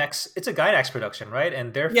like Gainax? It's a Gainax production, right?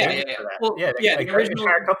 And they're famous for that. Well, the original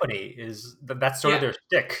entire company that's sort of their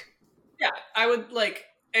shtick. Yeah, I would like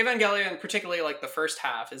Evangelion, particularly like the first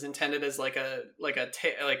half, is intended as like a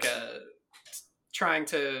trying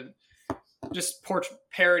to just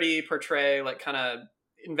portray like kind of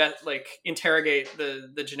interrogate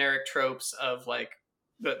the generic tropes of like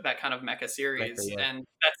that kind of mecha series, and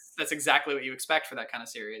that's exactly what you expect for that kind of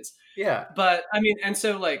series. Yeah, but I mean, and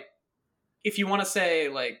so like if you want to say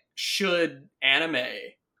like, should anime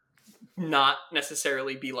not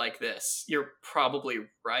necessarily be like this, you're probably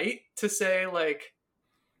right to say like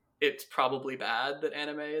it's probably bad that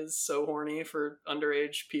anime is so horny for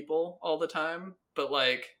underage people all the time. But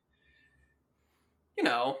like, you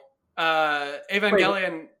know,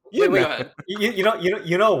 Evangelion. You Go know. ahead.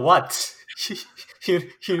 You know what?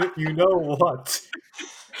 you know what?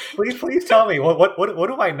 Please tell me what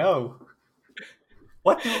do I know?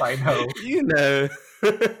 What do I know? You know.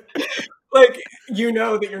 Like, you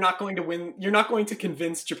know that you're not going to win. You're not going to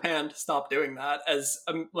convince Japan to stop doing that. As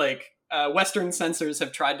Western censors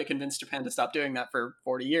have tried to convince Japan to stop doing that for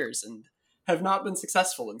 40 years and have not been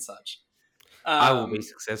successful in such. I will be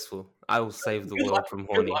successful. I will save the world from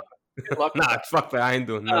horny. Good luck with Nah, that. fuck that. I ain't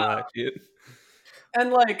doing none of that shit.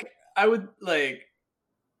 And like, I would like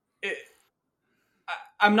it,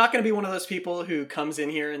 I'm not going to be one of those people who comes in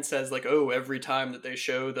here and says like, oh, every time that they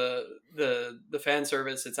show the fan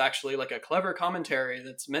service, it's actually like a clever commentary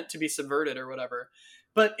that's meant to be subverted or whatever.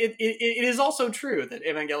 But it is also true that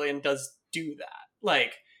Evangelion does do that.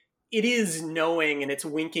 Like, it is knowing and it's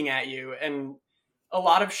winking at you. And a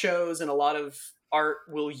lot of shows and a lot of art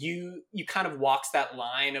will you kind of walks that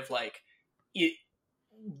line of like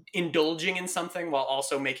indulging in something while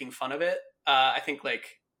also making fun of it. I think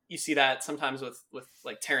like you see that sometimes with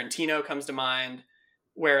like Tarantino comes to mind,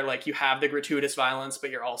 where like you have the gratuitous violence, but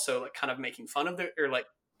you're also like kind of making fun of or like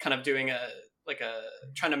kind of doing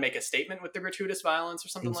trying to make a statement with the gratuitous violence or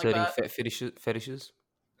something Inserting like that. fetishes.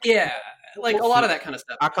 Yeah, like a lot of that kind of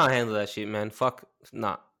stuff. I can't handle that shit, man. Fuck,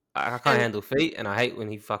 nah. I can't handle feet, and I hate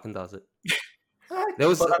when he fucking does it. There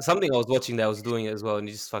was something I was watching that was doing it as well, and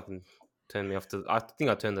he just fucking turned me off. I think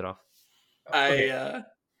I turned it off. I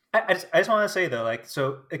just want to say though, like,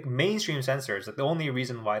 so like mainstream censors, like, the only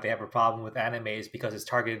reason why they have a problem with anime is because it's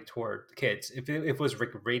targeted toward kids. If it was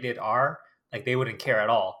rated R, like they wouldn't care at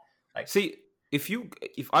all. Like, see, if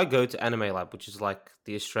I go to Anime Lab, which is like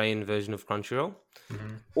the Australian version of Crunchyroll,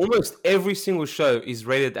 almost every single show is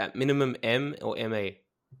rated at minimum M or MA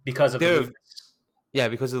because of the lewdness. Yeah,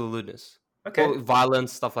 because of the lewdness. Okay, or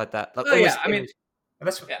violence, stuff like that. Like, yeah, I mean,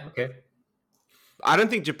 that's okay. I don't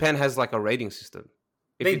think Japan has like a rating system.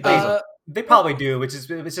 They probably do, which is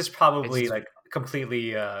it's just probably like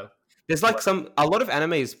completely. There's like a lot of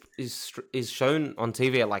anime is shown on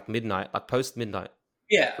TV at like midnight, like post midnight.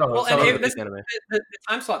 Yeah, well, and the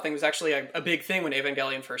time slot thing was actually a big thing when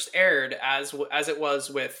Evangelion first aired, as it was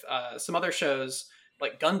with some other shows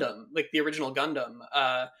like Gundam, like the original Gundam.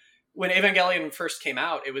 When Evangelion first came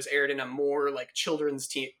out, it was aired in a more like children's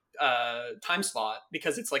time slot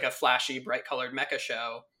because it's like a flashy, bright colored mecha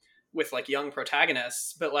show with like young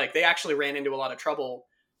protagonists. But like they actually ran into a lot of trouble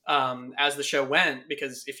as the show went,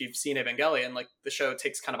 because if you've seen Evangelion, like the show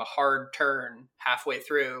takes kind of a hard turn halfway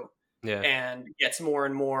through. Yeah. And gets more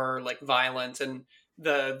and more like violent, and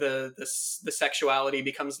the sexuality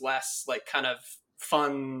becomes less like kind of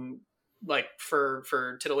fun, like for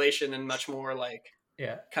titillation, and much more like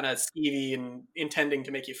kind of skeevy and intending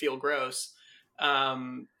to make you feel gross.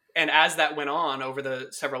 And as that went on over the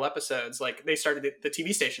several episodes, like the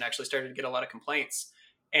TV station actually started to get a lot of complaints.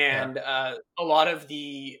 And a lot of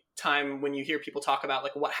the time when you hear people talk about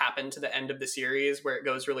like what happened to the end of the series, where it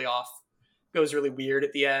goes really weird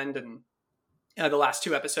at the end, and the last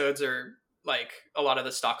 2 episodes are like a lot of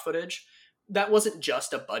the stock footage. That wasn't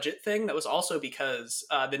just a budget thing. That was also because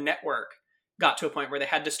the network got to a point where they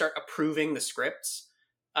had to start approving the scripts,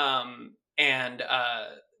 and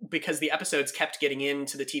because the episodes kept getting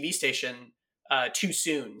into the TV station too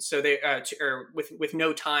soon, so they with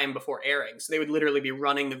no time before airing. So they would literally be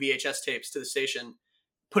running the VHS tapes to the station,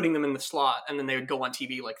 putting them in the slot, and then they would go on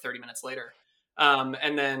TV like 30 minutes later.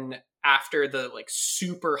 And then after the like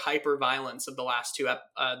super hyper violence of the last 2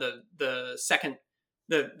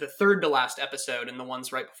 the third to last episode and the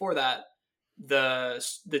ones right before that, the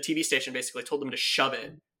TV station basically told them to shove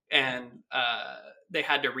it, and they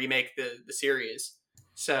had to remake the series.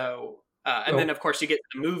 So then of course you get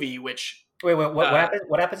the movie, which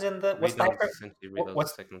what happens in the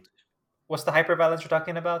what's the hyper violence you're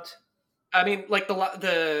talking about? I mean, like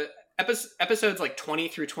the episodes like 20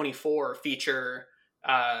 through 24 feature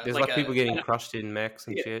there's like people getting crushed in mechs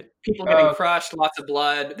and shit. People getting crushed, lots of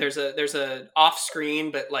blood. There's a off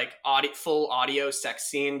screen but like full audio sex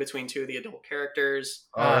scene between 2 of the adult characters.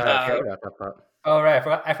 I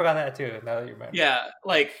forgot that too. Now that you remember. Yeah,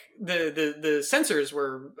 like the censors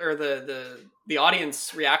were, or the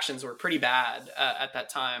audience reactions were pretty bad at that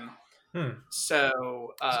time.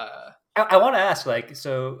 So I want to ask, like,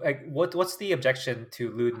 so like what's the objection to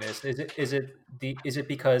lewdness? Is it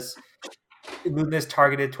because lewdness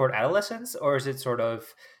targeted toward adolescents, or is it sort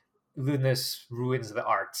of lewdness ruins the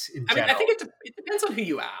art in I mean, general? I think it depends on who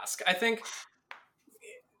you ask. I think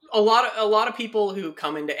a lot of people who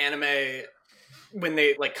come into anime when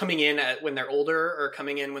they like coming in when they're older or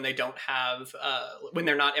coming in when they don't have when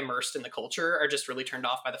they're not immersed in the culture are just really turned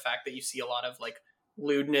off by the fact that you see a lot of like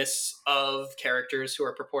lewdness of characters who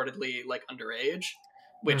are purportedly like underage,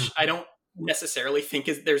 which I don't necessarily think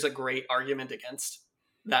there's a great argument against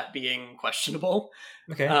that being questionable.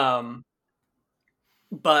 Okay.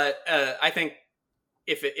 But I think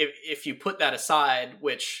if you put that aside,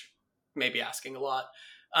 which may be asking a lot,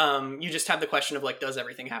 you just have the question of like, does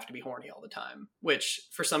everything have to be horny all the time? Which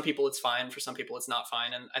for some people it's fine, for some people it's not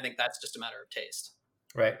fine, and I think that's just a matter of taste.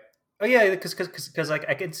 Right. Oh yeah, because like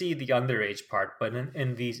I can see the underage part, but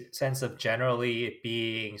in the sense of generally it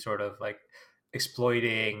being sort of like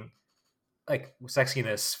exploiting like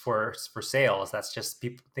sexiness for sales, that's just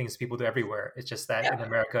things people do everywhere. It's just that in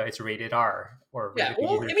America it's rated R or rated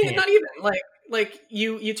well, I mean, not even like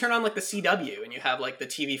you turn on like the CW and you have like the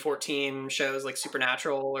TV-14 shows like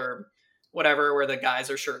Supernatural or whatever where the guys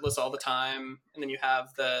are shirtless all the time, and then you have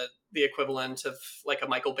the equivalent of like a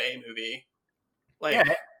Michael Bay movie. Like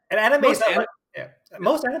and anime is not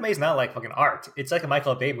most anime is not like fucking art. It's like a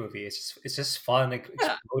Michael Bay movie. It's just fun, like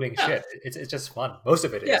exploding shit. It's just fun. Most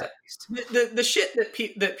of it is. At least. The shit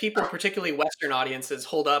that people, particularly Western audiences,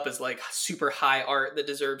 hold up as like super high art that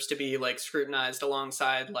deserves to be like scrutinized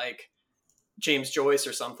alongside like James Joyce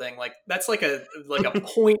or something. Like that's like a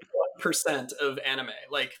 0.1% of anime.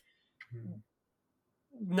 Like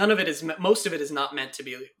none of it is. Most of it is not meant to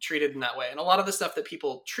be treated in that way, and a lot of the stuff that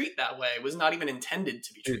people treat that way was not even intended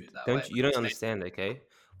to be treated that way. You don't understand, okay?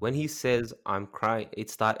 When he says I'm crying,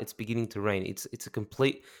 it's beginning to rain. It's a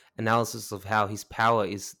complete analysis of how his power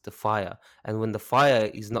is the fire, and when the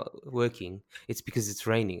fire is not working, it's because it's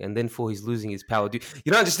raining, and then he's losing his power. You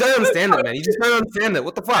don't understand that, man. You just don't understand that.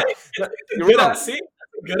 What the fuck? Good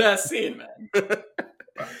ass scene, man.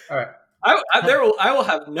 All right. I will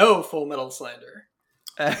have no Full Metal slander.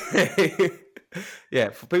 Yeah,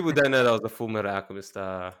 for people who don't know, that was the Full Metal Alchemist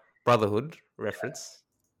Brotherhood reference.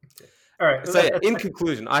 All right. So in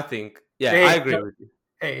conclusion, I think I agree with you.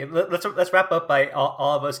 Hey, let's wrap up by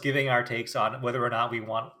all of us giving our takes on whether or not we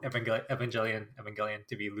want Evangelion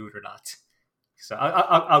to be lewd or not. So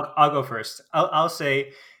I'll go first. I'll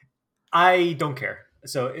say I don't care.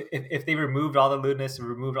 So if they removed all the lewdness and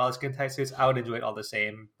removed all the skin tight suits, I would enjoy it all the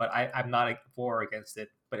same. But I'm not for or against it.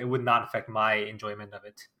 But it would not affect my enjoyment of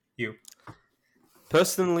it. You?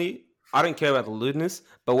 Personally, I don't care about the lewdness.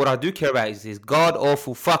 But what I do care about is these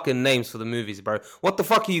god-awful fucking names for the movies, bro. What the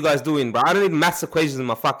fuck are you guys doing, bro? I don't need maths equations in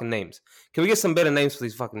my fucking names. Can we get some better names for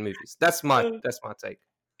these fucking movies? That's my take.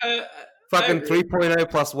 Fucking 3.0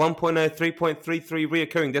 plus 1.0, 3.33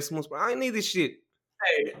 reoccurring decimals, bro. I need this shit.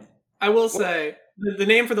 Hey, I will say... The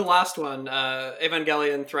name for the last one,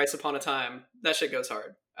 Evangelion Thrice Upon a Time, that shit goes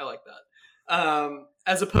hard. I like that.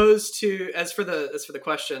 As for the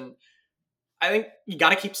question, I think you got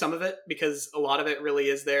to keep some of it because a lot of it really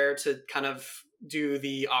is there to kind of do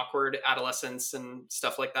the awkward adolescence and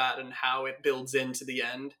stuff like that and how it builds into the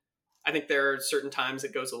end. I think there are certain times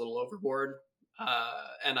it goes a little overboard,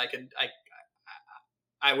 and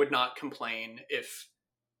I would not complain if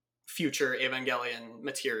future Evangelion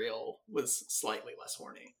material was slightly less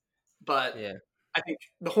horny, but I think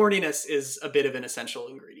the horniness is a bit of an essential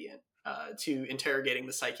ingredient to interrogating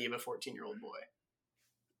the psyche of a 14-year-old boy.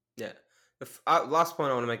 Yeah. The last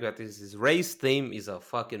point I want to make about this is Rei's theme is a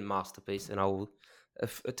fucking masterpiece, and I will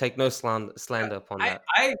take no slander upon that.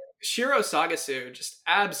 Shiro Sagasu just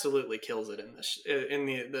absolutely kills it in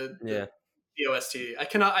the OST. I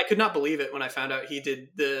could not believe it when I found out he did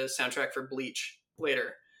the soundtrack for Bleach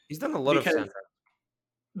later. He's done a lot of soundtracks.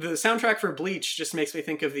 The soundtrack for Bleach just makes me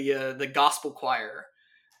think of the gospel choir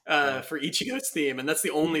for Ichigo's theme, and that's the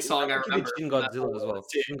only song I remember. Shin Godzilla as well.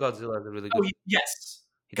 Shin Godzilla is really good. Oh yes,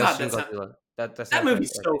 God, that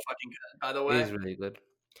movie's so fucking good. By the way, it is really good.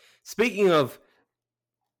 Speaking of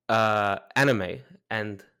anime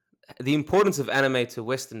and the importance of anime to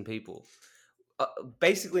Western people,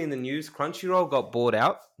 basically in the news, Crunchyroll got bought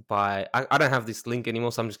out by. I don't have this link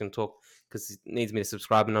anymore, so I'm just going to talk because it needs me to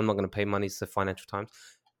subscribe, and I'm not going to pay money to Financial Times.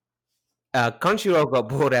 Crunchyroll got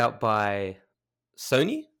bought out by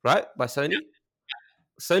Sony, right? By Sony. Yep.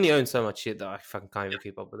 Sony owns so much shit that I fucking can't even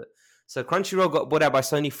keep up with it. So Crunchyroll got bought out by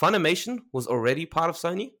Sony. Funimation was already part of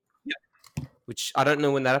Sony, which I don't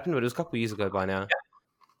know when that happened, but it was a couple of years ago by now.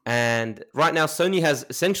 And right now, Sony has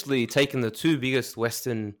essentially taken the two biggest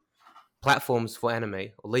Western platforms for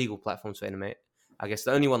anime, or legal platforms for anime. I guess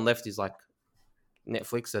the only one left is like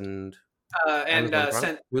Netflix and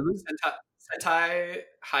Sentai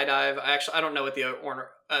High Dive. I don't know what the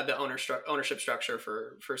the ownership structure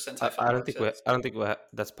for Sentai I Filmworks don't think is.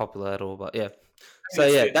 that's popular at all. But yeah, I so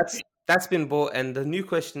mean, yeah, it's that's been bought, and the new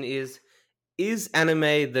question is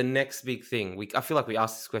anime the next big thing? I feel like we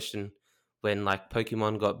asked this question when like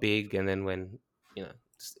Pokemon got big, and then when you know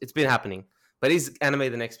it's been happening. But is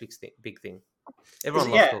anime the next big thing? Is Everyone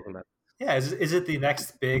it, loves yeah, talking about yeah. Is it the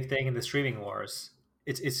next big thing in the streaming wars?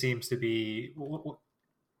 It seems to be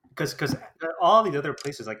because all these other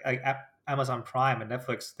places like Amazon Prime and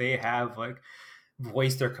Netflix, they have like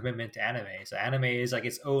voiced their commitment to anime. So anime is like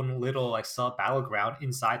its own little like sub battleground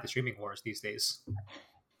inside the streaming wars these days.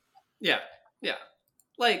 yeah, yeah.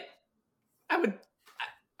 Like I would,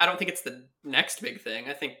 I don't think it's the next big thing.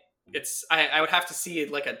 I think it's I would have to see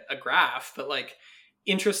like a graph, but like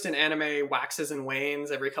interest in anime waxes and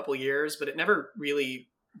wanes every couple years, but it never really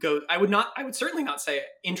goes. I would certainly not say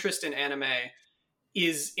interest in anime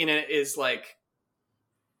is like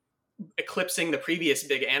eclipsing the previous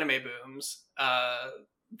big anime booms.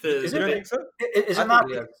 Is You it don't The think so? is I it think not?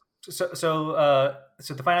 yeah. So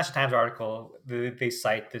the Financial Times article, they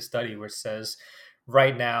cite this study where it says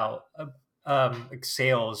right now like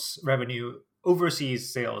sales revenue,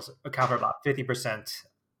 overseas sales account for about 50%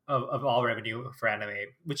 of all revenue for anime,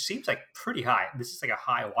 which seems like pretty high. This is like a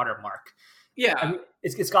high watermark. I yeah. mean,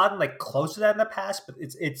 it's gotten like close to that in the past, but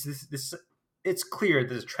this it's clear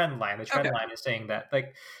there's a trend line. The trend Okay. line is saying that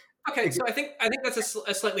like Okay. So I think that's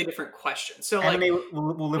a slightly different question. So like anime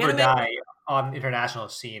will live or anime, die on the international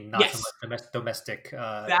scene, not so yes, much domestic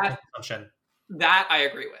that consumption. that I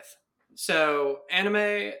agree with. So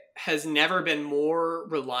anime has never been more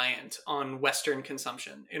reliant on Western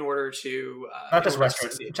consumption Not in just order to Western,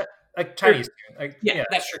 succeed. like Or, Chinese. Like yeah, yeah,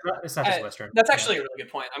 that's true. it's not just Uh, Western. that's Yeah. actually a really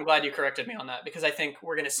good point. I'm glad you corrected me on that because I think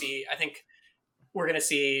we're going to see. I think we're going to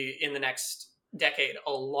see in the next decade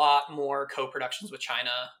a lot more co-productions with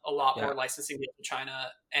China, a lot Yeah. more licensing deals with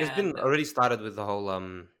China, It's been and already started with the whole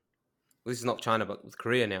this is not China but with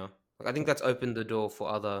Korea now. Like, I think that's opened the door for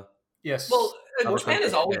Yes. well, other Japan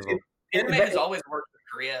has countries to get always involved. anime has always worked with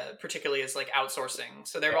Korea, particularly as like outsourcing.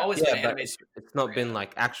 So there have Yeah. always Yeah, been but anime studios it's in not been Korea.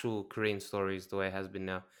 like actual Korean stories the way it has been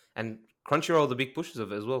now. And Crunchyroll, the big pushers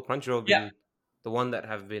of it as well. Crunchyroll have Yeah, been the one that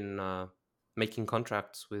have been making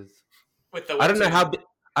contracts with. with the I don't know webtoon.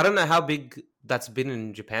 I don't know how big that's been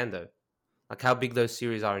in Japan though. Like how big those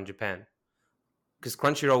series are in Japan. Because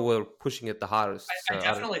Crunchyroll were pushing it the hardest. I So I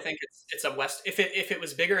don't. definitely think it's a West. If it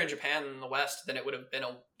was bigger in Japan than the West, then it would have been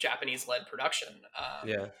a Japanese led production.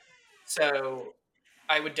 Yeah. So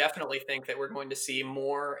I would definitely think that we're going to see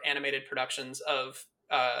more animated productions of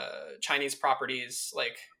Chinese properties,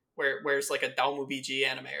 like where's like a Dalmu BG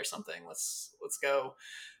anime or something. Let's go.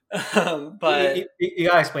 But You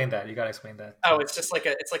gotta explain that. You gotta explain that. oh, it's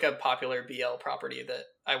like a popular BL property that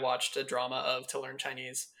I watched a drama of to learn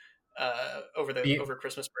Chinese B, over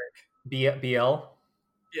Christmas break. BL.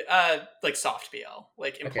 Yeah, like soft BL,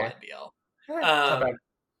 like Okay. implied BL. It's not bad.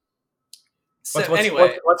 So What's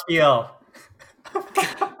anyway, what's BL?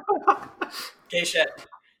 gay shit.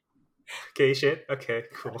 Gay shit. Okay,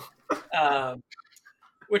 cool.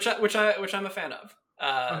 Which I'm a fan of.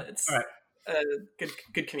 It's All right. a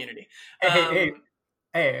good community.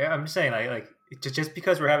 Hey, I'm just saying, like just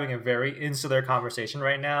because we're having a very insular conversation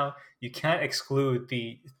right now, you can't exclude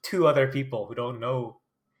the two other people who don't know,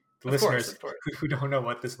 the listeners of course. who don't know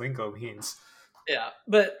what this lingo means. Yeah,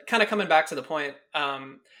 but kind of coming back to the point,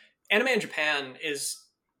 anime in Japan is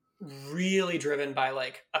really driven by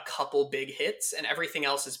like a couple big hits, and everything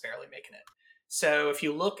else is barely making it. So if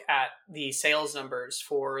you look at the sales numbers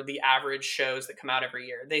for the average shows that come out every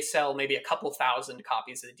year, they sell maybe a couple thousand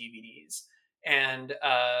copies of the DVDs, and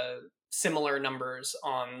similar numbers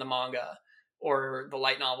on the manga or the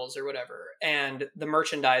light novels or whatever. And the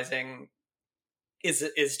merchandising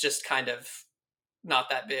is just kind of not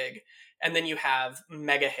that big. And then you have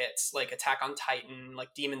mega hits like Attack on Titan,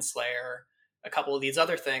 like Demon Slayer, a couple of these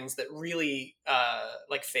other things that really,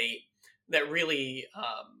 like Fate, that really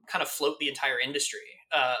kind of float the entire industry,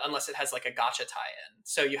 unless it has like a gacha tie-in.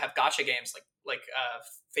 So you have gacha games like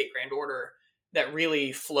Fate Grand Order that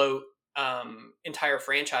really float entire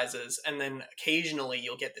franchises, and then occasionally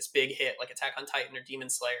you'll get this big hit like Attack on Titan or Demon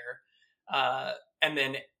Slayer, and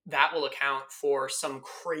then that will account for some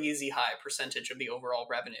crazy high percentage of the overall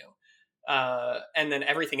revenue. And then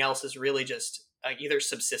everything else is really just either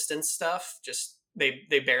subsistence stuff, just they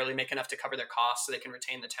barely make enough to cover their costs so they can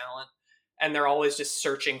retain the talent, and they're always just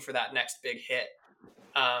searching for that next big hit.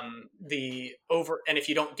 And if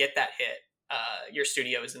you don't get that hit, your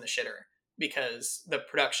studio is in the shitter because the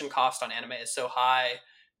production cost on anime is so high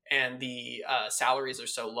and the salaries are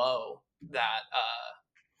so low that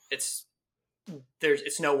it's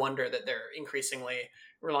no wonder that they're increasingly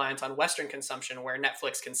reliant on Western consumption, where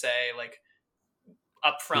Netflix can say like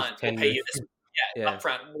upfront, we'll 10 pay you years. this. Yeah.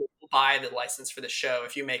 Upfront, we'll buy the license for the show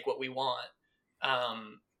if you make what we want.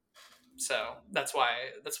 So that's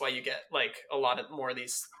why you get like a lot of more of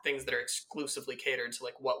these things that are exclusively catered to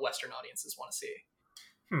like what Western audiences want to see.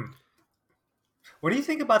 What do you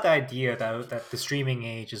think about the idea that the streaming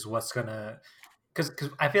age is what's gonna? Because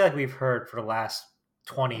I feel like we've heard for the last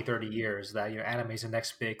 20, 30 years that anime is the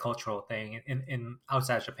next big cultural thing in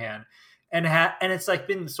outside Japan, and it's like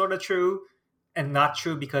been sort of true and not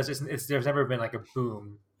true because it's there's never been like a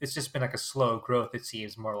boom. It's just been like a slow growth. It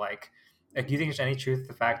seems more like do you think there's any truth to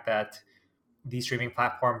the fact that these streaming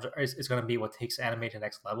platforms is going to be what takes anime to the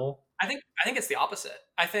next level? I think it's the opposite.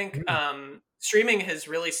 I think streaming has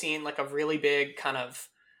really seen like a really big kind of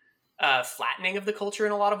flattening of the culture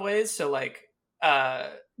in a lot of ways. So like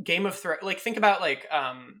Game of Thrones, like think about like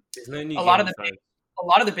There's no new a lot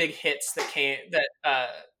of the big hits that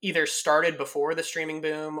either started before the streaming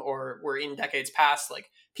boom or were in decades past. Like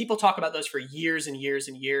people talk about those for years and years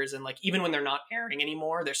and years, and like even when they're not airing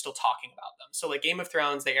anymore, they're still talking about them. So like Game of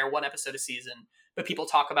Thrones, they air one episode a season, but people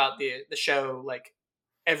talk about the show like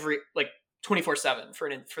every like 24/7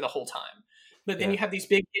 for the whole time. But then you have these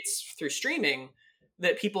big hits through streaming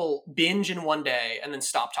that people binge in one day and then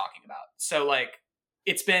stop talking about. So like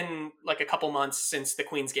it's been like a couple months since The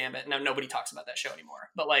Queen's Gambit. Now nobody talks about that show anymore.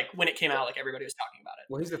 But like when it came out, like everybody was talking about it.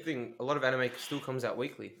 Well, here's the thing: a lot of anime still comes out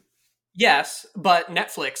weekly. Yes, but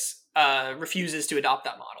Netflix refuses to adopt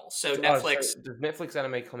that model. So Netflix so does Netflix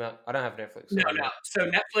anime come out? I don't have Netflix. No. So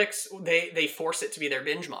Netflix they force it to be their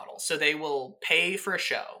binge model. So they will pay for a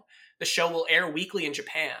show. The show will air weekly in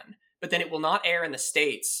Japan, but then it will not air in the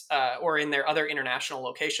States or in their other international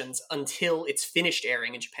locations until it's finished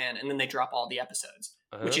airing in Japan, and then they drop all the episodes,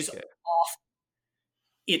 which is awful.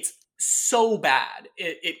 It's so bad.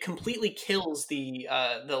 It completely kills the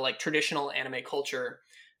like traditional anime culture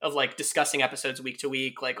of like discussing episodes week to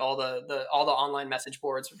week, like all the online message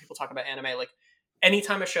boards where people talk about anime. Like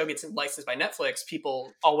anytime a show gets licensed by Netflix,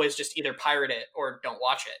 people always just either pirate it or don't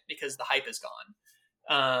watch it because the hype is gone.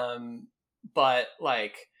 But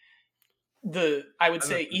like I would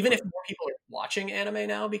say even if more people are watching anime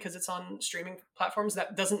now because it's on streaming platforms,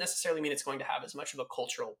 that doesn't necessarily mean it's going to have as much of a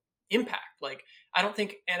cultural impact. Like I don't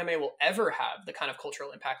think anime will ever have the kind of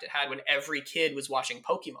cultural impact it had when every kid was watching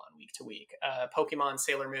Pokemon week to week, Pokemon,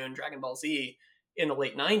 Sailor Moon, Dragon Ball Z in the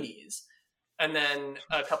late 90s. And then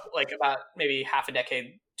about maybe half a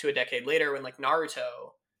decade to a decade later when like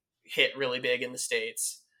Naruto hit really big in the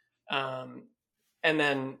States. And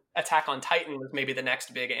then Attack on Titan was maybe the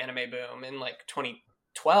next big anime boom in like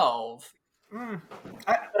 2012.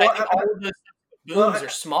 I think all of those booms are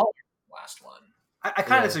smaller than the last one. I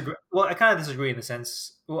kind of disagree. Well, I kind of disagree in the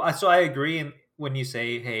sense. Well, so I agree when you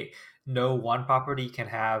say, "Hey, no one property can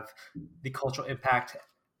have the cultural impact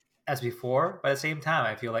as before." But at the same time,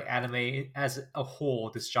 I feel like anime as a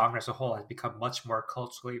whole, this genre as a whole, has become much more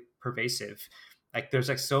culturally pervasive. Like, there's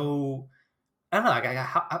like so. I don't know.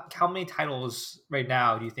 Like, how many titles right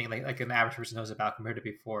now do you think like an average person knows about compared to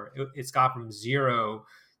before? It's gone from 0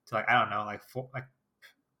 to like I don't know, like 4, like.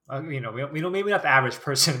 We don't maybe not the average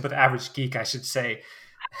person, but the average geek, I should say.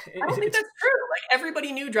 I don't think that's true. Like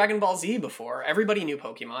everybody knew Dragon Ball Z before. Everybody knew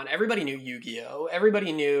Pokemon. Everybody knew Yu-Gi-Oh.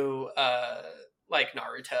 Everybody knew like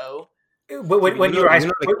Naruto. When you were high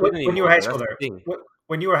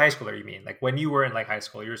schooler, you mean like when you were in like high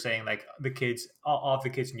school, you were saying like the kids, all of the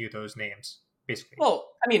kids knew those names basically. Well,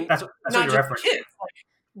 I mean, that's not what you're just kids,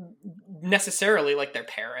 like necessarily like their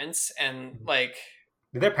parents and like.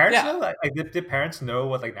 Did their parents know? Like, did parents know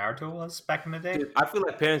what like Naruto was back in the day? Dude, I feel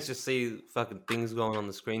like parents just see fucking things going on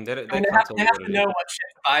the screen. They have to know what shit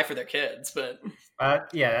to buy for their kids, but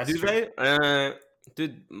yeah, that's true.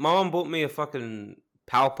 Dude, my mom bought me a fucking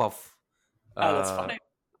Powerpuff. That's funny.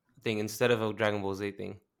 Thing instead of a Dragon Ball Z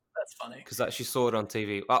thing. That's funny because she saw it on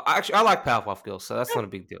TV. Well, actually, I like Powerpuff Girls, so that's not a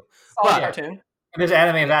big deal. Cartoon. There's an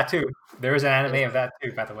anime of that too. There is an anime of that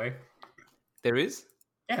too, by the way. There is.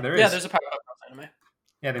 Yeah, there is. Yeah, there's a Powerpuff Girls anime.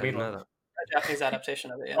 Yeah, they made one. A Japanese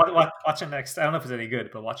adaptation of it. Yeah. Watch it next. I don't know if it's any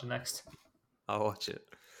good, but watch it next. I'll watch it.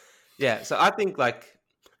 Yeah, so I think but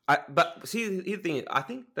see, the thing is, I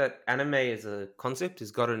think that anime as a concept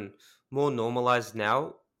has gotten more normalized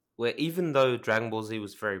now, where even though Dragon Ball Z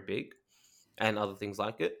was very big and other things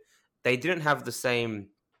like it, they didn't have the same.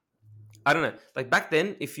 I don't know. Like back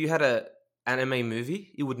then, if you had a anime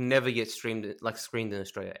movie, it would never get screened in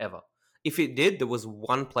Australia ever. If it did, there was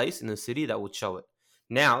one place in the city that would show it.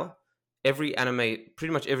 Now, pretty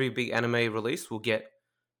much every big anime release will get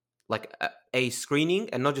like a screening,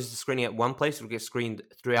 and not just a screening at one place. It'll get screened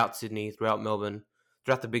throughout Sydney, throughout Melbourne,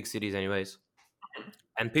 throughout the big cities anyways.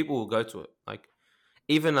 and people will go to it. Like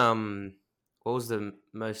even what was the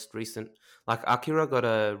most recent? Like Akira got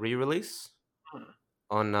a re-release Hmm.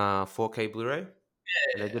 on 4K Blu-ray, and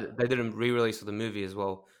Yeah. they did a re-release of the movie as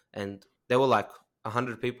well, and there were like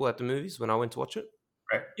 100 people at the movies when I went to watch it.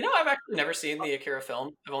 Right. You know, I've actually never seen the Akira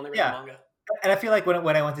film. I've only read the Yeah. manga. And I feel like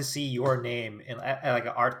when I went to see Your Name at like an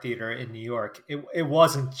art theater in New York, it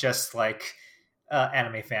wasn't just like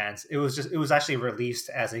anime fans. It was actually released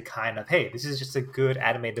as a kind of, hey, this is just a good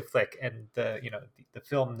animated flick, and the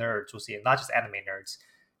film nerds will see it, not just anime nerds,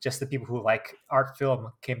 just the people who like art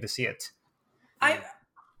film came to see it. I'm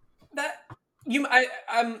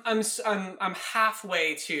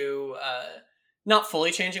halfway to not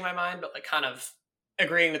fully changing my mind, but like kind of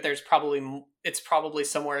agreeing that it's probably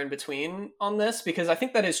somewhere in between on this, because I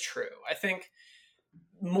think that is true. I think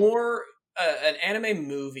more an anime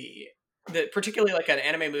movie that, particularly like an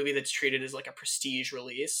anime movie that's treated as like a prestige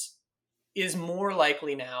release, is more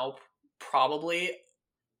likely now probably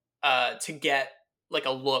to get like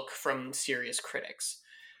a look from serious critics.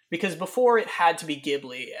 Because before it had to be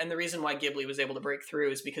Ghibli, and the reason why Ghibli was able to break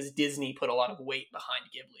through is because Disney put a lot of weight behind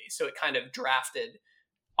Ghibli. So it kind of drafted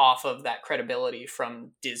off of that credibility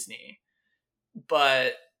from Disney.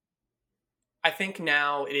 But I think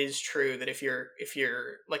now it is true that if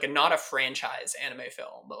you're like not a franchise anime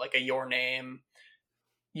film, but like a Your Name,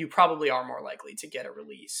 you probably are more likely to get a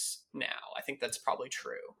release now. I think that's probably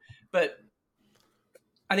true. But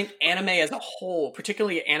I think anime as a whole,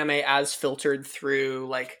 particularly anime as filtered through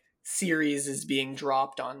like series is being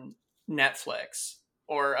dropped on Netflix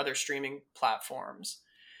or other streaming platforms,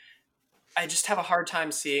 I just have a hard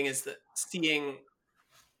time seeing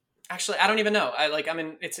actually, I don't even know.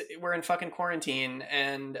 We're in fucking quarantine,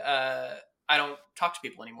 and I don't talk to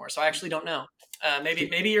people anymore, so I actually don't know.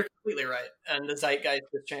 Maybe you're completely right, and the zeitgeist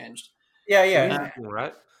has changed. Yeah, So yeah. here's the thing,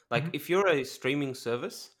 right? Like if you're a streaming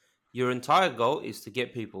service, your entire goal is to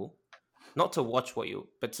get people not to watch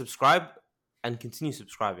but subscribe and continue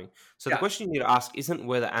subscribing. So the Yeah. question you need to ask isn't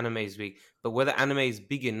whether anime is big, but whether anime is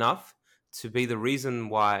big enough to be the reason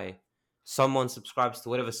why someone subscribes to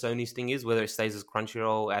whatever Sony's thing is, whether it stays as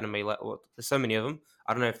Crunchyroll, there's so many of them.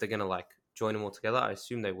 I don't know if they're gonna like join them all together. I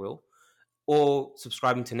assume they will, or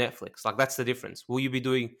subscribing to Netflix. Like that's the difference. Will you be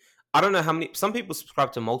doing? I don't know how many. Some people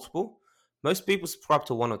subscribe to multiple. Most people subscribe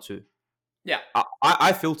to one or two. Yeah,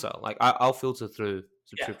 I filter. Like I'll filter through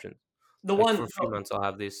subscriptions. the Like one for a few months, I'll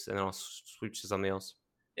have this, and then I'll switch to something else.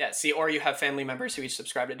 Yeah, see, or you have family members who each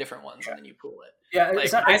subscribe to different ones, and then you pool it. Yeah,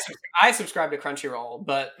 Like I subscribe to Crunchyroll,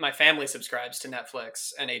 but my family subscribes to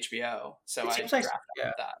Netflix and HBO, so I seems like draft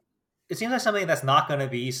out that. it seems like something that's not going to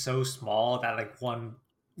be so small that like one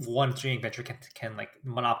streaming venture can like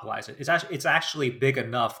monopolize it. It's actually big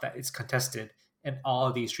enough that it's contested, and all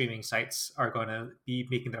of these streaming sites are going to be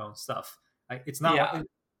making their own stuff. Like it's not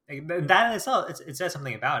that in itself. It says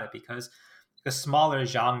something about it, because a smaller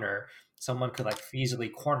genre, someone could like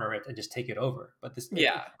feasibly corner it and just take it over. But this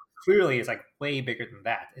clearly is like way bigger than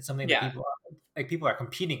that. It's something that people are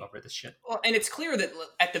competing over this shit. Well, and it's clear that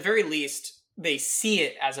at the very least they see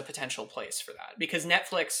it as a potential place for that, because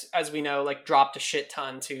Netflix, as we know, like dropped a shit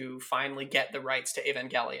ton to finally get the rights to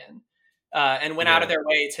Evangelion, and went out of their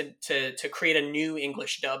way to create a new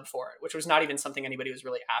English dub for it, which was not even something anybody was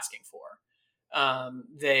really asking for.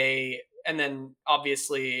 And then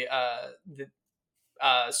obviously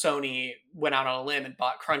Sony went out on a limb and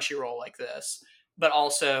bought Crunchyroll like this, but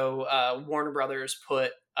also Warner Brothers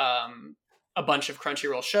put a bunch of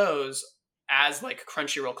Crunchyroll shows as like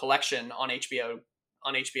Crunchyroll collection on HBO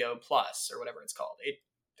Plus or whatever it's called,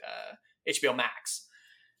 HBO Max.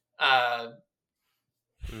 And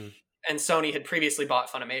Sony had previously bought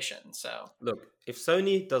Funimation. So look, if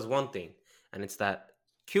Sony does one thing, and it's that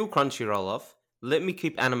kill Crunchyroll off, let me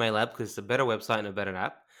keep Anime Lab because it's a better website and a better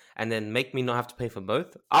app, and then make me not have to pay for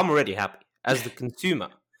both, I'm already happy. As the consumer,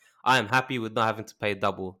 I am happy with not having to pay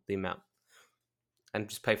double the amount and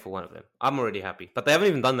just pay for one of them. I'm already happy. But they haven't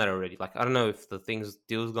even done that already. Like, I don't know if the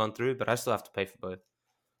deal's gone through, but I still have to pay for both.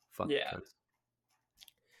 Fuck. Yeah.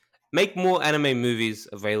 Make more anime movies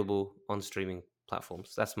available on streaming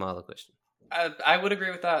platforms. That's my other question. I would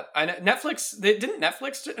agree with that. I know Netflix,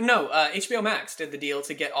 HBO Max did the deal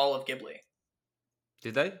to get all of Ghibli.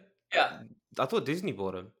 Did they? Yeah. I thought Disney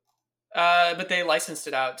bought them. But they licensed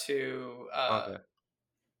it out to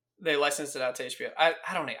They licensed it out to HBO. I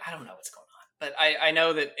don't know what's going on, but I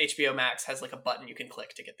know that HBO Max has like a button you can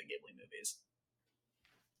click to get the Ghibli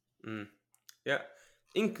movies. Yeah.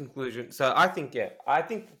 In conclusion, so I think the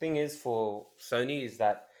thing is for Sony is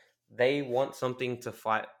that they want something to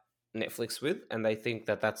fight Netflix with, and they think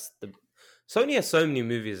that that's Sony has so many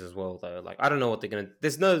movies as well, though. Like, I don't know what they're gonna.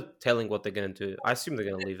 There's no telling what they're gonna do. I assume they're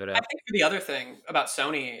gonna leave it I out. think the other thing about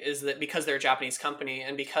Sony is that because they're a Japanese company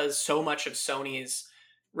and because so much of Sony's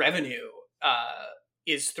revenue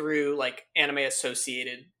is through like anime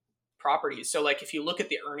associated properties. So like if you look at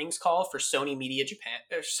the earnings call for Sony Media Japan,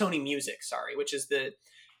 or Sony Music, sorry, which is the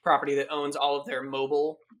property that owns all of their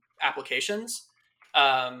mobile applications,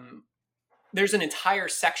 there's an entire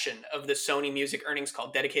section of the Sony Music earnings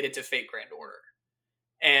call dedicated to Fate Grand Order.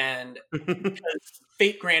 And because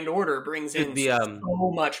Fate Grand Order brings in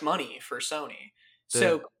so much money for Sony.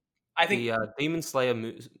 So I think the Demon Slayer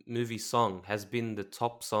movie song has been the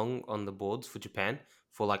top song on the boards for Japan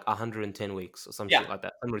for like 110 weeks or some shit like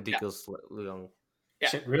that. Some ridiculously long. Yeah.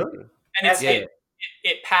 Shit, really? And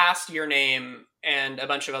it passed Your Name and a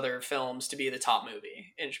bunch of other films to be the top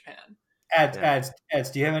movie in Japan. Ads,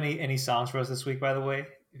 do you have any songs for us this week, by the way?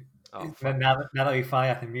 Oh, now that we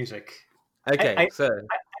finally got the music. Okay,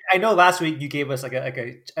 I know last week you gave us like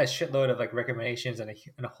a shitload of like recommendations and a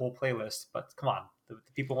whole playlist, but come on, the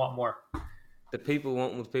people want more. The people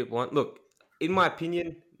want what people want. Look, in my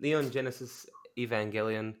opinion, Neon Genesis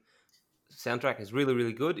Evangelion soundtrack is really,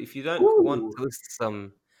 really good. If you don't want to listen to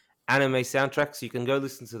some anime soundtracks, you can go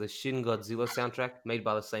listen to the Shin Godzilla soundtrack made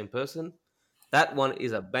by the same person. That one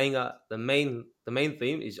is a banger. The main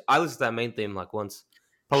theme is, I listened to that main theme like once,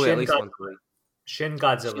 probably at least once a week. Shin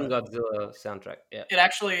Godzilla. Shin Godzilla soundtrack. Yeah. It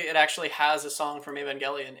actually has a song from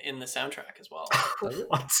Evangelion in the soundtrack as well.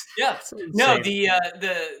 What? Yeah. No,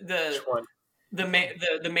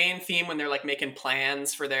 the main theme when they're like making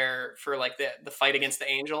plans for like the fight against the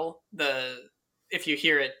angel. If you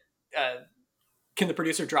hear it, can the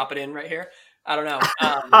producer drop it in right here? I don't know.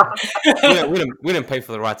 We didn't pay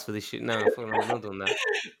for the rights for this shit. No, we're not doing that.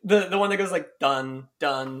 The one that goes like dun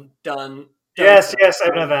dun dun. Yes, I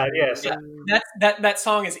know that. Yes, yeah, that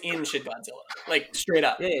song is in Shin Godzilla, like straight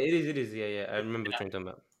up. Yeah, it is. Yeah. I remember what you're talking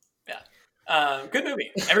about. Yeah, good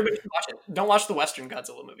movie. Everybody should watch it. Don't watch the Western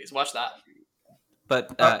Godzilla movies. Watch that.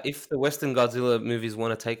 But if the Western Godzilla movies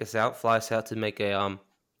want to take us out, fly us out to make a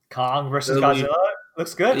Kong versus Godzilla.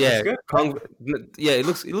 Looks good. Yeah, looks good. Kong. Yeah, it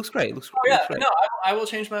looks great. It looks. Oh yeah, great. No, I will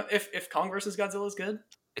change my if Kong versus Godzilla is good.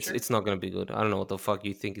 It's not going to be good. I don't know what the fuck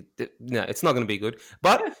you think. No, it's not going to be good.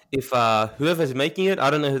 But if whoever's making it, I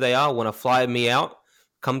don't know who they are, want to fly me out,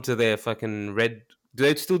 come to their fucking red. Do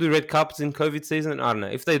they still do red carpets in COVID season? I don't know.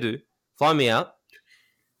 If they do, fly me out,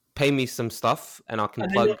 pay me some stuff, and I can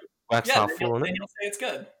plug Waxstar full on it. Then you'll say it's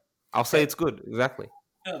good. I'll say it's good. Exactly.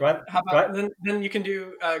 Yeah. Right. How about then you can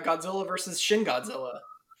do Godzilla versus Shin Godzilla.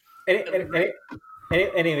 Anyway,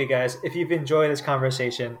 guys, if you've enjoyed this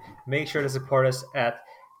conversation, make sure to support us at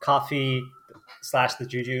Ko-fi/the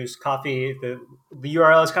Jujus. Coffee, the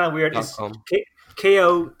URL is kind of weird. It's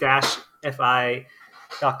ko-fi.com/the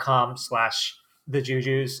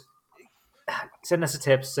Jujus. Send us a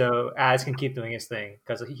tip so Ads can keep doing his thing,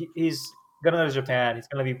 because he's gonna go to Japan. He's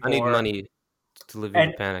gonna be poor. I need money to live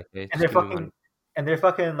in Japan. Okay, and they're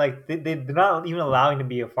fucking like they're not even allowing him to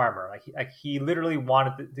be a farmer. Like he literally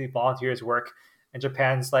wanted to volunteer his work, and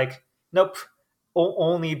Japan's like, nope.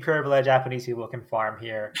 Only privileged Japanese people can farm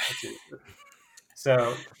here.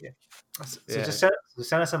 So just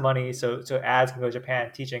send us some money so Ads can go to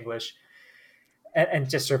Japan, teach English, and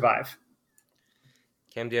just survive.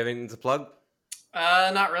 Cam, do you have anything to plug?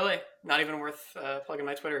 Not really. Not even worth plugging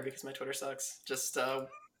my Twitter because my Twitter sucks. Just I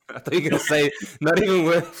thought you were gonna say not even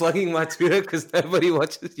worth plugging my Twitter because nobody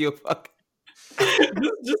watches your fuck.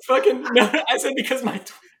 just fucking no. I said because my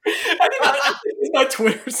my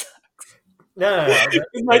Twitter sucks. No.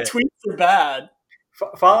 My tweets are bad.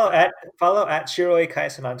 Follow at Shiroi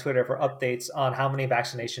Kaisen on Twitter for updates on how many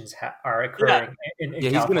vaccinations are occurring in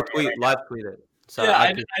California. He's going to tweet live tweet it. So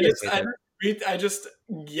I just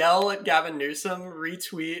yell at Gavin Newsom,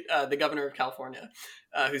 retweet the governor of California,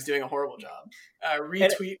 who's doing a horrible job.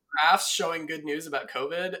 Retweet graphs showing good news about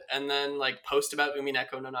COVID, and then like post about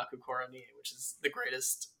Umineko no Naku Koro ni, which is the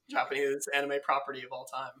greatest Japanese anime property of all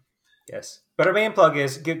time. Yes, but our main plug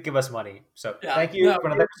is give us money. So thank you for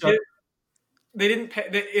another episode. They didn't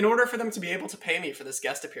pay. In order for them to be able to pay me for this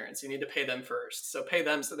guest appearance, you need to pay them first. So pay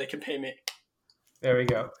them so they can pay me. There we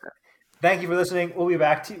go. Thank you for listening. We'll be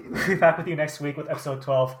back with you next week with episode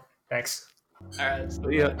 12. Thanks. All right.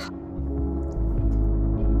 See ya.